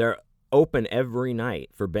 They're open every night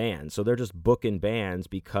for bands, so they're just booking bands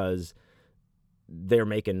because they're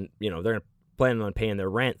making, you know, they're planning on paying their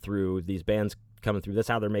rent through these bands coming through. That's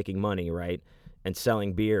how they're making money, right? And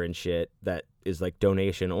selling beer and shit that is like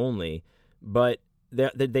donation only. But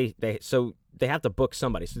they have to book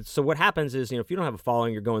somebody. So what happens is, you know, if you don't have a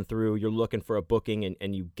following, you're going through, you're looking for a booking,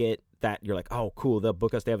 and you get that, you're like, oh, cool, they'll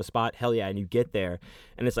book us, they have a spot, hell yeah, and you get there,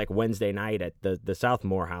 and it's like Wednesday night at the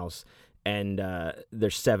Southmore House, and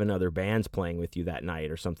there's 7 other bands playing with you that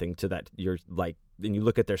night or something, to that you're like, and you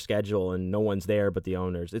look at their schedule and no one's there but the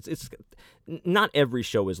owners. It's not every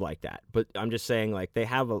show is like that, but I'm just saying, like, they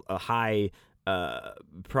have a high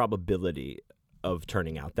probability of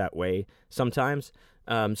turning out that way sometimes.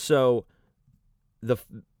 So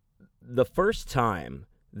the first time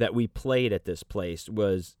that we played at this place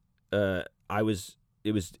was it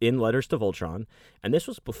was in Letters to Voltron, and this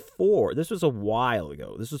was a while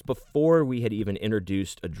ago. This was before we had even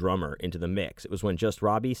introduced a drummer into the mix. It was when just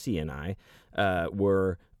Robbie C and I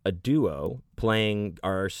were a duo playing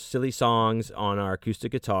our silly songs on our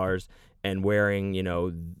acoustic guitars and wearing, you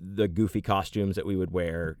know, the goofy costumes that we would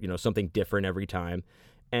wear, you know, something different every time.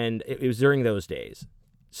 And it was during those days.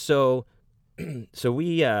 So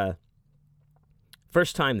we,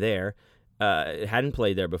 first time there, hadn't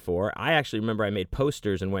played there before. I actually remember I made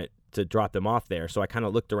posters and went to drop them off there. So I kind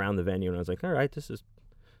of looked around the venue and I was like, all right, this is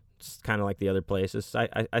kind of like the other places.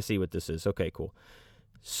 I see what this is. Okay, cool.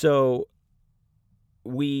 So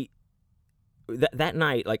that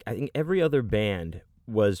night, like I think every other band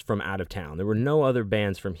was from out of town. There were no other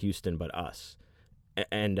bands from Houston but us.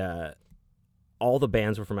 And all the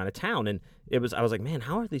bands were from out of town. And I was like, man,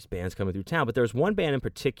 how are these bands coming through town? But there was one band in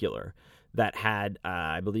particular that had,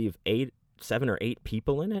 I believe, 7 or 8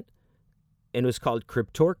 people in it. And it was called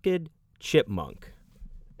Cryptorchid Chipmunk.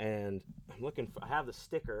 And I'm looking I have the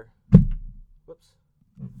sticker. Whoops.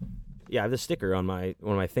 Yeah, I have the sticker on one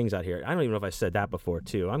of my things out here. I don't even know if I said that before,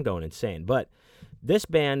 too. I'm going insane. But this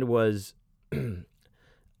band was this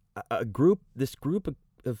group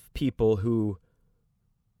of people who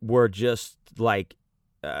were just like,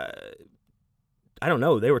 I don't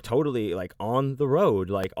know, they were totally like on the road,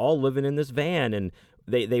 like all living in this van, and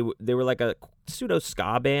they were like a pseudo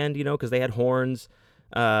ska band, you know, because they had horns,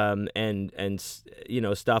 and you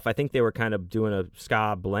know, stuff. I think they were kind of doing a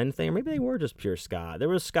ska blend thing, or maybe they were just pure ska. There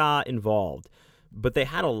was ska involved, but they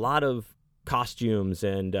had a lot of costumes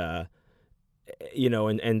and you know,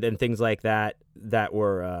 and things like that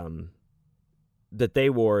were that they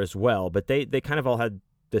wore as well. But they kind of all had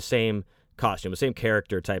the same costume, the same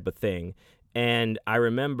character type of thing. And I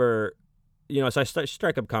remember, you know, so I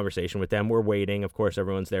strike up a conversation with them. We're waiting. Of course,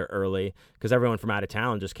 everyone's there early because everyone from out of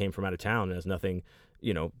town just came from out of town and has nothing,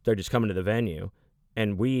 you know, they're just coming to the venue.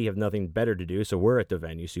 And we have nothing better to do, so we're at the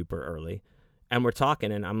venue super early. And we're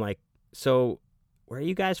talking, and I'm like, so where are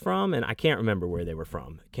you guys from? And I can't remember where they were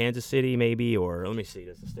from. Kansas City, maybe, or let me see.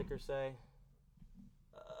 Does the sticker say?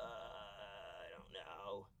 I don't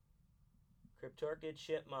know. Cryptorchid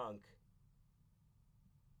Chipmunk.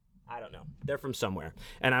 I don't know. They're from somewhere.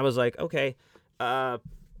 And I was like, okay, so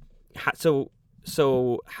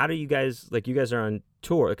how do you guys, like, you guys are on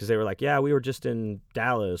tour? Because they were like, yeah, we were just in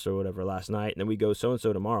Dallas or whatever last night, and then we go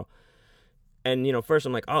so-and-so tomorrow. And, you know, first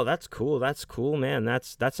I'm like, oh, that's cool, man.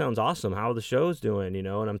 That sounds awesome. How are the shows doing, you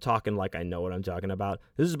know? And I'm talking like I know what I'm talking about.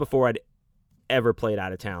 This is before I'd ever played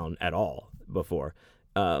out of town at all before.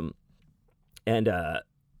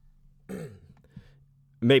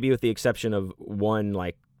 Maybe with the exception of one,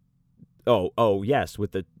 like, oh yes,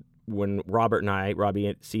 when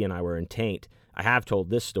Robbie C and I were in Taint, I have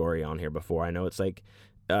told this story on here before. I know it's like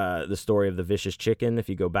the story of the Vicious Chicken. If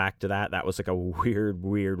you go back to that was like a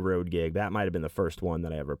weird road gig. That might have been the first one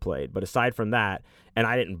that I ever played. But aside from that, and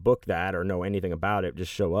I didn't book that or know anything about it,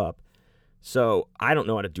 just show up. So I don't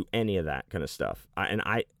know how to do any of that kind of stuff.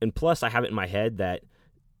 And plus I have it in my head that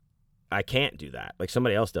I can't do that. Like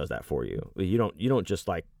somebody else does that for you. You don't just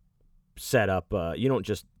like set up. You don't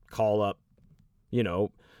just call up, you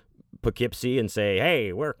know, Poughkeepsie and say,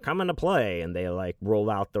 hey, we're coming to play, and they like roll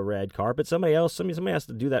out the red carpet. Somebody has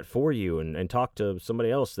to do that for you and talk to somebody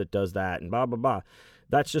else that does that and blah blah blah.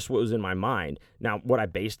 That's just what was in my mind. Now, what I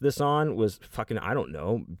based this on was fucking, I don't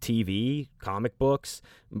know, TV, comic books,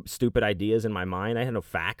 stupid ideas in my mind. I had no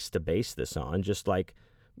facts to base this on, just like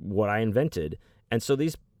what I invented. And so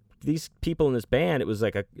these people in this band, it was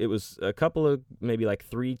a couple of maybe like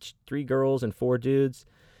three girls and 4 dudes.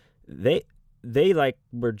 They like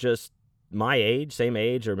were just my age, same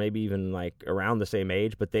age, or maybe even like around the same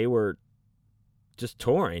age, but they were just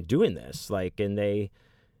touring, doing this, like, and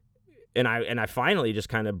I finally just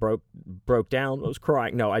kind of broke down. I was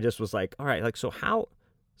crying. No, I just was like, all right, like, so how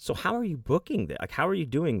are you booking this? Like, how are you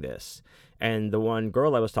doing this? And the one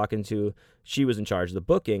girl I was talking to, she was in charge of the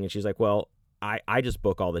booking, and she's like, well, I just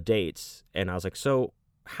book all the dates. And I was like, so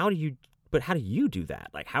how do you do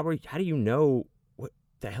that? Like, how do you know what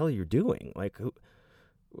the hell you're doing? Like,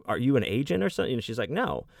 are you an agent or something? And she's like,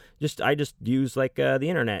 no, I just use like the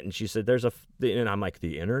internet. And she said, and I'm like,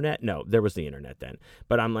 the internet? No, there was the internet then.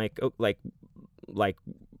 But I'm like, oh, like,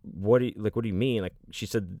 what do you mean? Like, she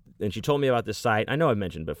said, and she told me about this site. I know I've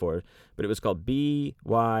mentioned before, but it was called BYOFL.com,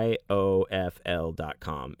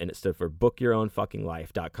 and it stood for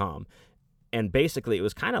BookYourOwnFuckingLife.com. And basically, it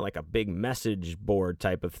was kind of like a big message board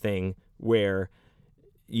type of thing where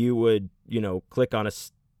you would, you know, click on a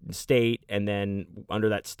state, and then under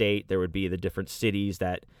that state, there would be the different cities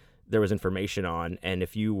that there was information on. And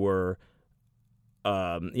if you were,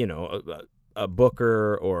 you know, a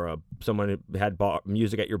booker or someone who had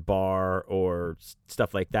music at your bar or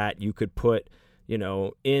stuff like that, you could put, you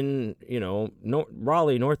know, in, you know,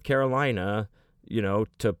 Raleigh, North Carolina, you know,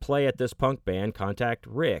 to play at this punk band, contact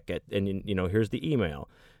Rick and, you know, here's the email.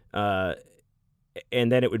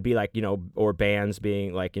 And then it would be like, you know, or bands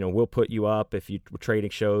being like, you know, we'll put you up if you were trading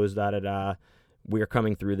shows, we're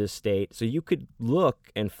coming through this state. So you could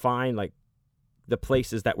look and find like the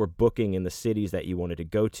places that were booking in the cities that you wanted to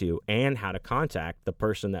go to, and how to contact the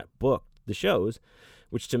person that booked the shows,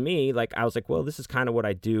 which to me, like, I was like, well, this is kind of what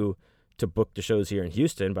I do to book the shows here in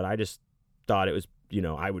Houston, but I just thought it was,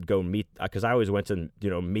 I would go meet, because I always went to,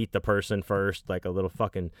 meet the person first, like a little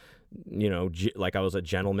fucking, like I was a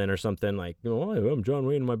gentleman or something, like, I'm John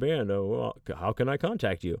Wayne in my band. Well, how can I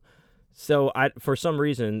contact you? So for some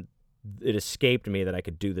reason, it escaped me that I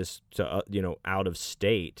could do this to, out of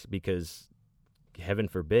state, because heaven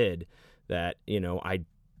forbid that, I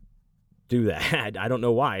do that. I don't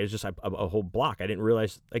know why. It's just a whole block. I didn't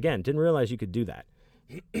realize you could do that.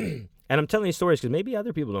 And I'm telling these stories because maybe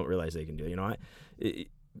other people don't realize they can do it.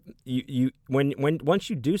 Once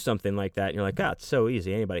you do something like that, and you're like, it's so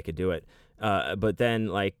easy. Anybody could do it. But then,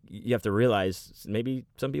 like, you have to realize maybe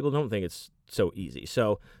some people don't think it's so easy.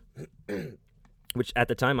 So, which at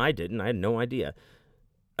the time I didn't. I had no idea.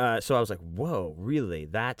 So I was like, whoa, really?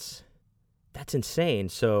 That's insane.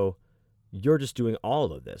 So you're just doing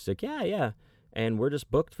all of this? Like, yeah. And we're just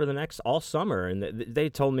booked for the next all summer. And they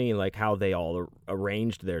told me, like, how they all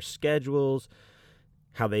arranged their schedules,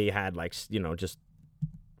 how they had, like, just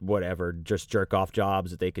whatever, just jerk off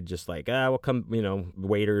jobs that they could just, like, we'll come,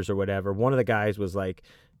 waiters or whatever. One of the guys was like,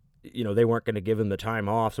 they weren't going to give him the time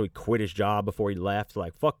off, so he quit his job before he left.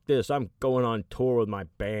 Like, fuck this, I'm going on tour with my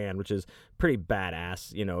band, which is pretty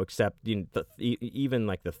badass, except even,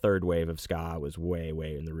 like, the third wave of ska was way,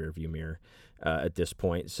 way in the rearview mirror at this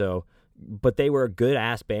point. So, but they were a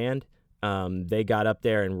good-ass band. They got up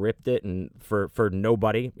there and ripped it, and for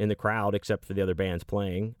nobody in the crowd except for the other bands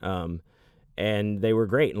playing. And they were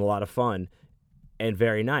great and a lot of fun and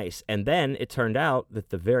very nice. And then it turned out that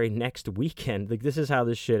the very next weekend, like, this is how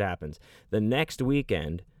this shit happens. The next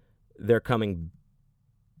weekend, they're coming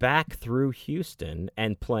back through Houston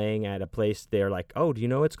and playing at a place. They're like, oh, do you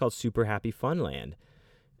know it's called Super Happy Funland?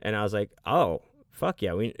 And I was like, oh, fuck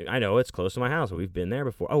yeah, I know, it's close to my house. We've been there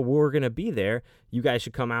before. Oh, we're going to be there. You guys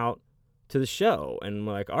should come out to the show. And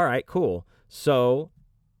we're like, all right, cool. So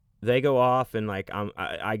they go off, and, like,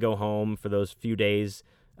 I go home for those few days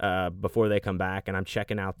before they come back, and I'm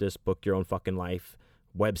checking out this Book Your Own Fucking Life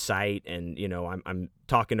website, and, I'm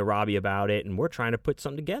talking to Robbie about it, and we're trying to put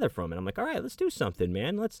something together from it. I'm like, all right, let's do something,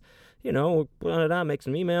 man. Let's, make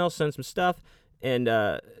some emails, send some stuff. And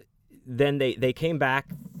then they came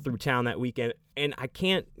back through town that weekend, and I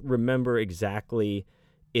can't remember exactly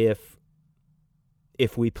if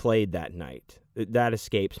we played that night. That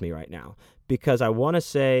escapes me right now, because I want to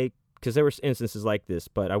say, because there were instances like this,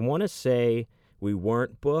 but I want to say we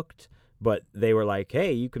weren't booked, but they were like,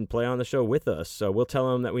 hey, you can play on the show with us, so we'll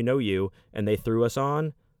tell them that we know you, and they threw us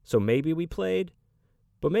on. So maybe we played,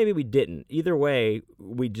 but maybe we didn't. Either way,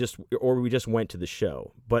 we just went to the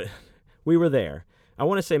show, but we were there. I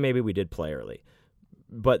want to say maybe we did play early,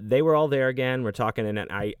 but they were all there again. We're talking, and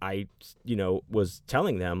I was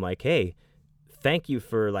telling them, like, hey, thank you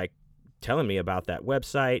for, like, telling me about that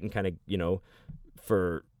website and kind of,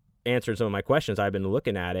 for answering some of my questions. I've been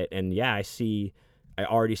looking at it, and yeah, I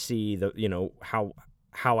already see the,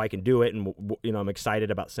 how I can do it. And, I'm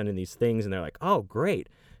excited about sending these things, and they're like, oh, great.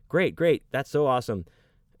 That's so awesome.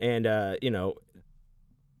 And,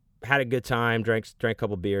 had a good time, drank a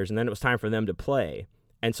couple beers, and then it was time for them to play.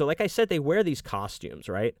 And so, like I said, they wear these costumes,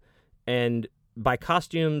 right? And by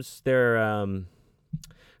costumes, they're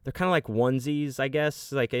kind of like onesies, I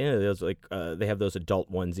guess. Like, those, like, they have those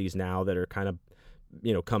adult onesies now that are kind of,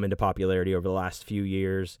 come into popularity over the last few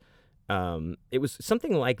years. It was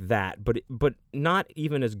something like that, but not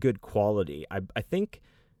even as good quality. I think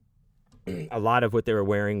a lot of what they were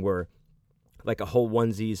wearing were like a whole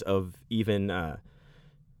onesies of even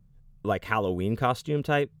like Halloween costume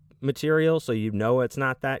type material, so it's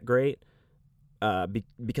not that great.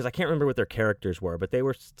 Because I can't remember what their characters were, but they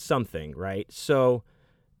were something, right? So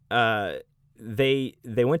they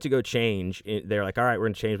went to go change. They're like, all right, we're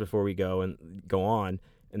gonna change before we go on.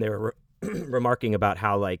 And they were remarking about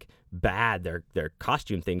how, like, bad their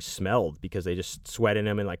costume things smelled, because they just sweat in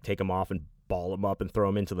them and, like, take them off and ball them up and throw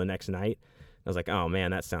them into the next night. I was like, oh man,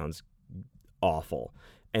 that sounds awful.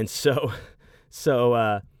 And so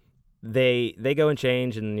they go and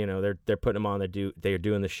change, and they're putting them on. They're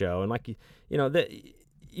doing the show, and, like,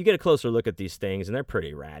 you get a closer look at these things, and they're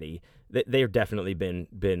pretty ratty. They've definitely been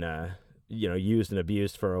used and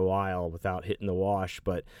abused for a while without hitting the wash,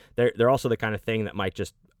 but they're also the kind of thing that might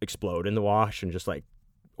just explode in the wash and just, like,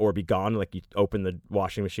 or be gone. Like, you open the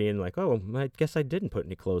washing machine, like, oh, I guess I didn't put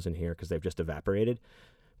any clothes in here because they've just evaporated.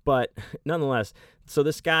 But nonetheless, so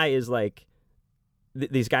this guy is like,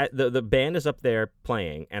 these guys, the band is up there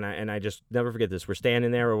playing, and I just never forget this. We're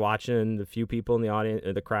standing there, we're watching the few people in the audience,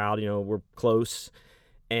 the crowd, we're close,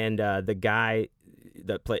 and the guy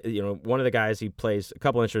that one of the guys, he plays a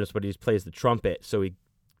couple instruments, but he plays the trumpet. So he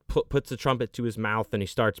puts the trumpet to his mouth and he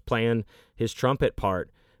starts playing his trumpet part.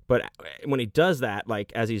 But when he does that,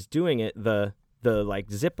 like as he's doing it, the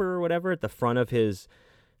like zipper or whatever at the front of his,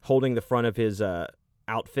 holding the front of his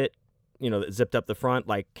outfit, that zipped up the front,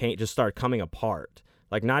 like can't just start coming apart.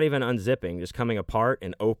 Like not even unzipping, just coming apart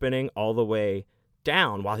and opening all the way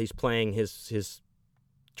down while he's playing his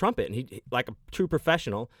trumpet. And he, like a true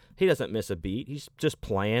professional, he doesn't miss a beat. He's just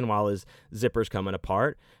playing while his zipper's coming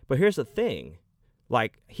apart. But here's the thing.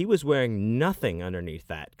 Like, he was wearing nothing underneath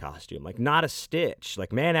that costume. Like, not a stitch.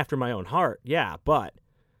 Like, man after my own heart. Yeah, but,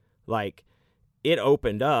 like, it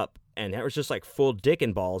opened up, and there was just, like, full dick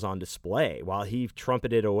and balls on display while he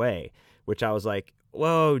trumpeted away, which I was like,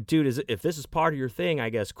 whoa, dude, if this is part of your thing, I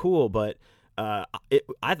guess cool, but I thought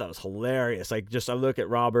it was hilarious. Like, just I look at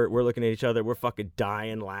Robert, we're looking at each other, we're fucking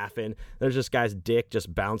dying, laughing. There's this guy's dick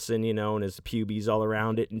just bouncing, and his pubes all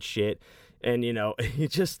around it and shit. And, he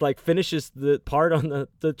just, like, finishes the part on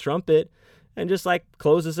the trumpet and just, like,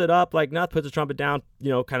 closes it up, like, puts the trumpet down,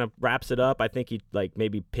 kind of wraps it up. I think he, like,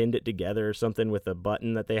 maybe pinned it together or something with a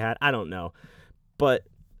button that they had. I don't know. But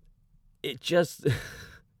it just,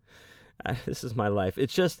 this is my life.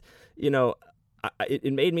 It's just,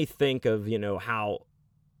 it made me think of,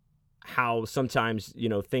 how sometimes,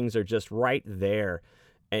 things are just right there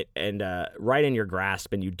and right in your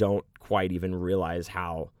grasp, and you don't quite even realize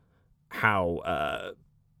how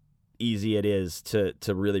easy it is to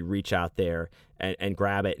really reach out there and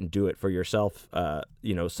grab it and do it for yourself.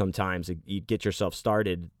 Sometimes you get yourself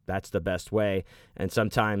started. That's the best way. And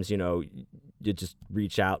sometimes, you just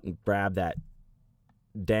reach out and grab that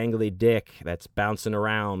dangly dick that's bouncing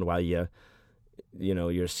around while you're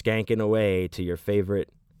skanking away to your favorite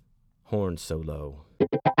horn solo.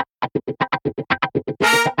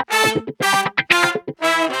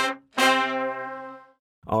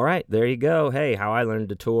 All right, there you go. Hey, how I learned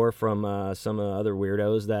to tour from some other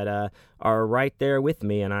weirdos that are right there with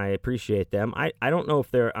me, and I appreciate them. I don't know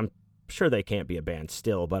if I'm sure they can't be a band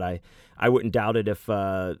still, but I wouldn't doubt it if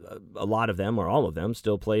a lot of them or all of them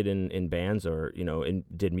still played in bands or,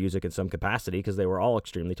 did music in some capacity, because they were all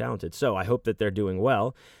extremely talented. So I hope that they're doing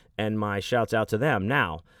well, and my shouts out to them.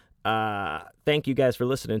 Now, thank you guys for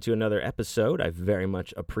listening to another episode. I very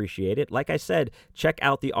much appreciate it. Like I said, check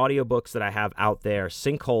out the audiobooks that I have out there.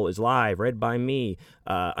 Sinkhole is live, read by me.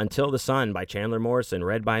 Until the Sun by Chandler Morrison,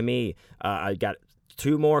 read by me. I got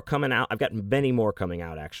 2 more coming out. I've got many more coming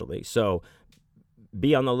out, actually. So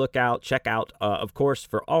be on the lookout. Check out, of course,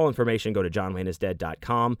 for all information, go to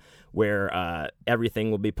johnwayneisdead.com, where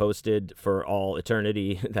everything will be posted for all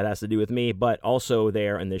eternity that has to do with me. But also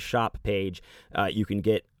there in the shop page, you can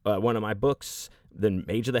get one of my books, The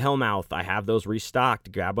Mage of the Hellmouth. I have those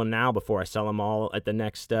restocked. Grab one now before I sell them all at the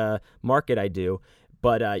next market I do.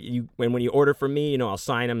 But when you order from me, I'll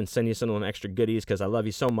sign them and send you some of them extra goodies, because I love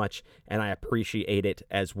you so much and I appreciate it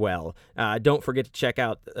as well. Don't forget to check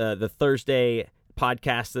out the Thursday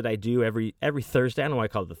podcast that I do every Thursday. I don't know why I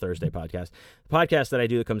call it the Thursday podcast. The podcast that I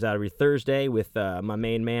do that comes out every Thursday with my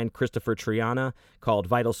main man, Christopher Triana, called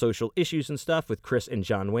Vital Social Issues and Stuff with Chris and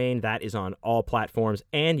John Wayne. That is on all platforms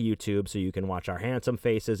and YouTube, so you can watch our handsome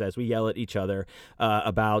faces as we yell at each other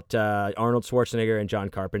about Arnold Schwarzenegger and John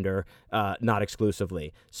Carpenter, not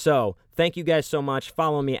exclusively. So thank you guys so much.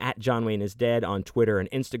 Follow me at John Wayne is Dead on Twitter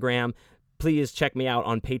and Instagram. Please check me out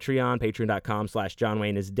on Patreon,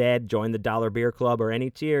 patreon.com/JohnWayneIsDead. Join the Dollar Beer Club or any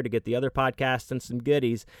tier to get the other podcasts and some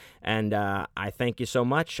goodies. And I thank you so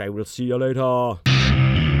much. I will see you later.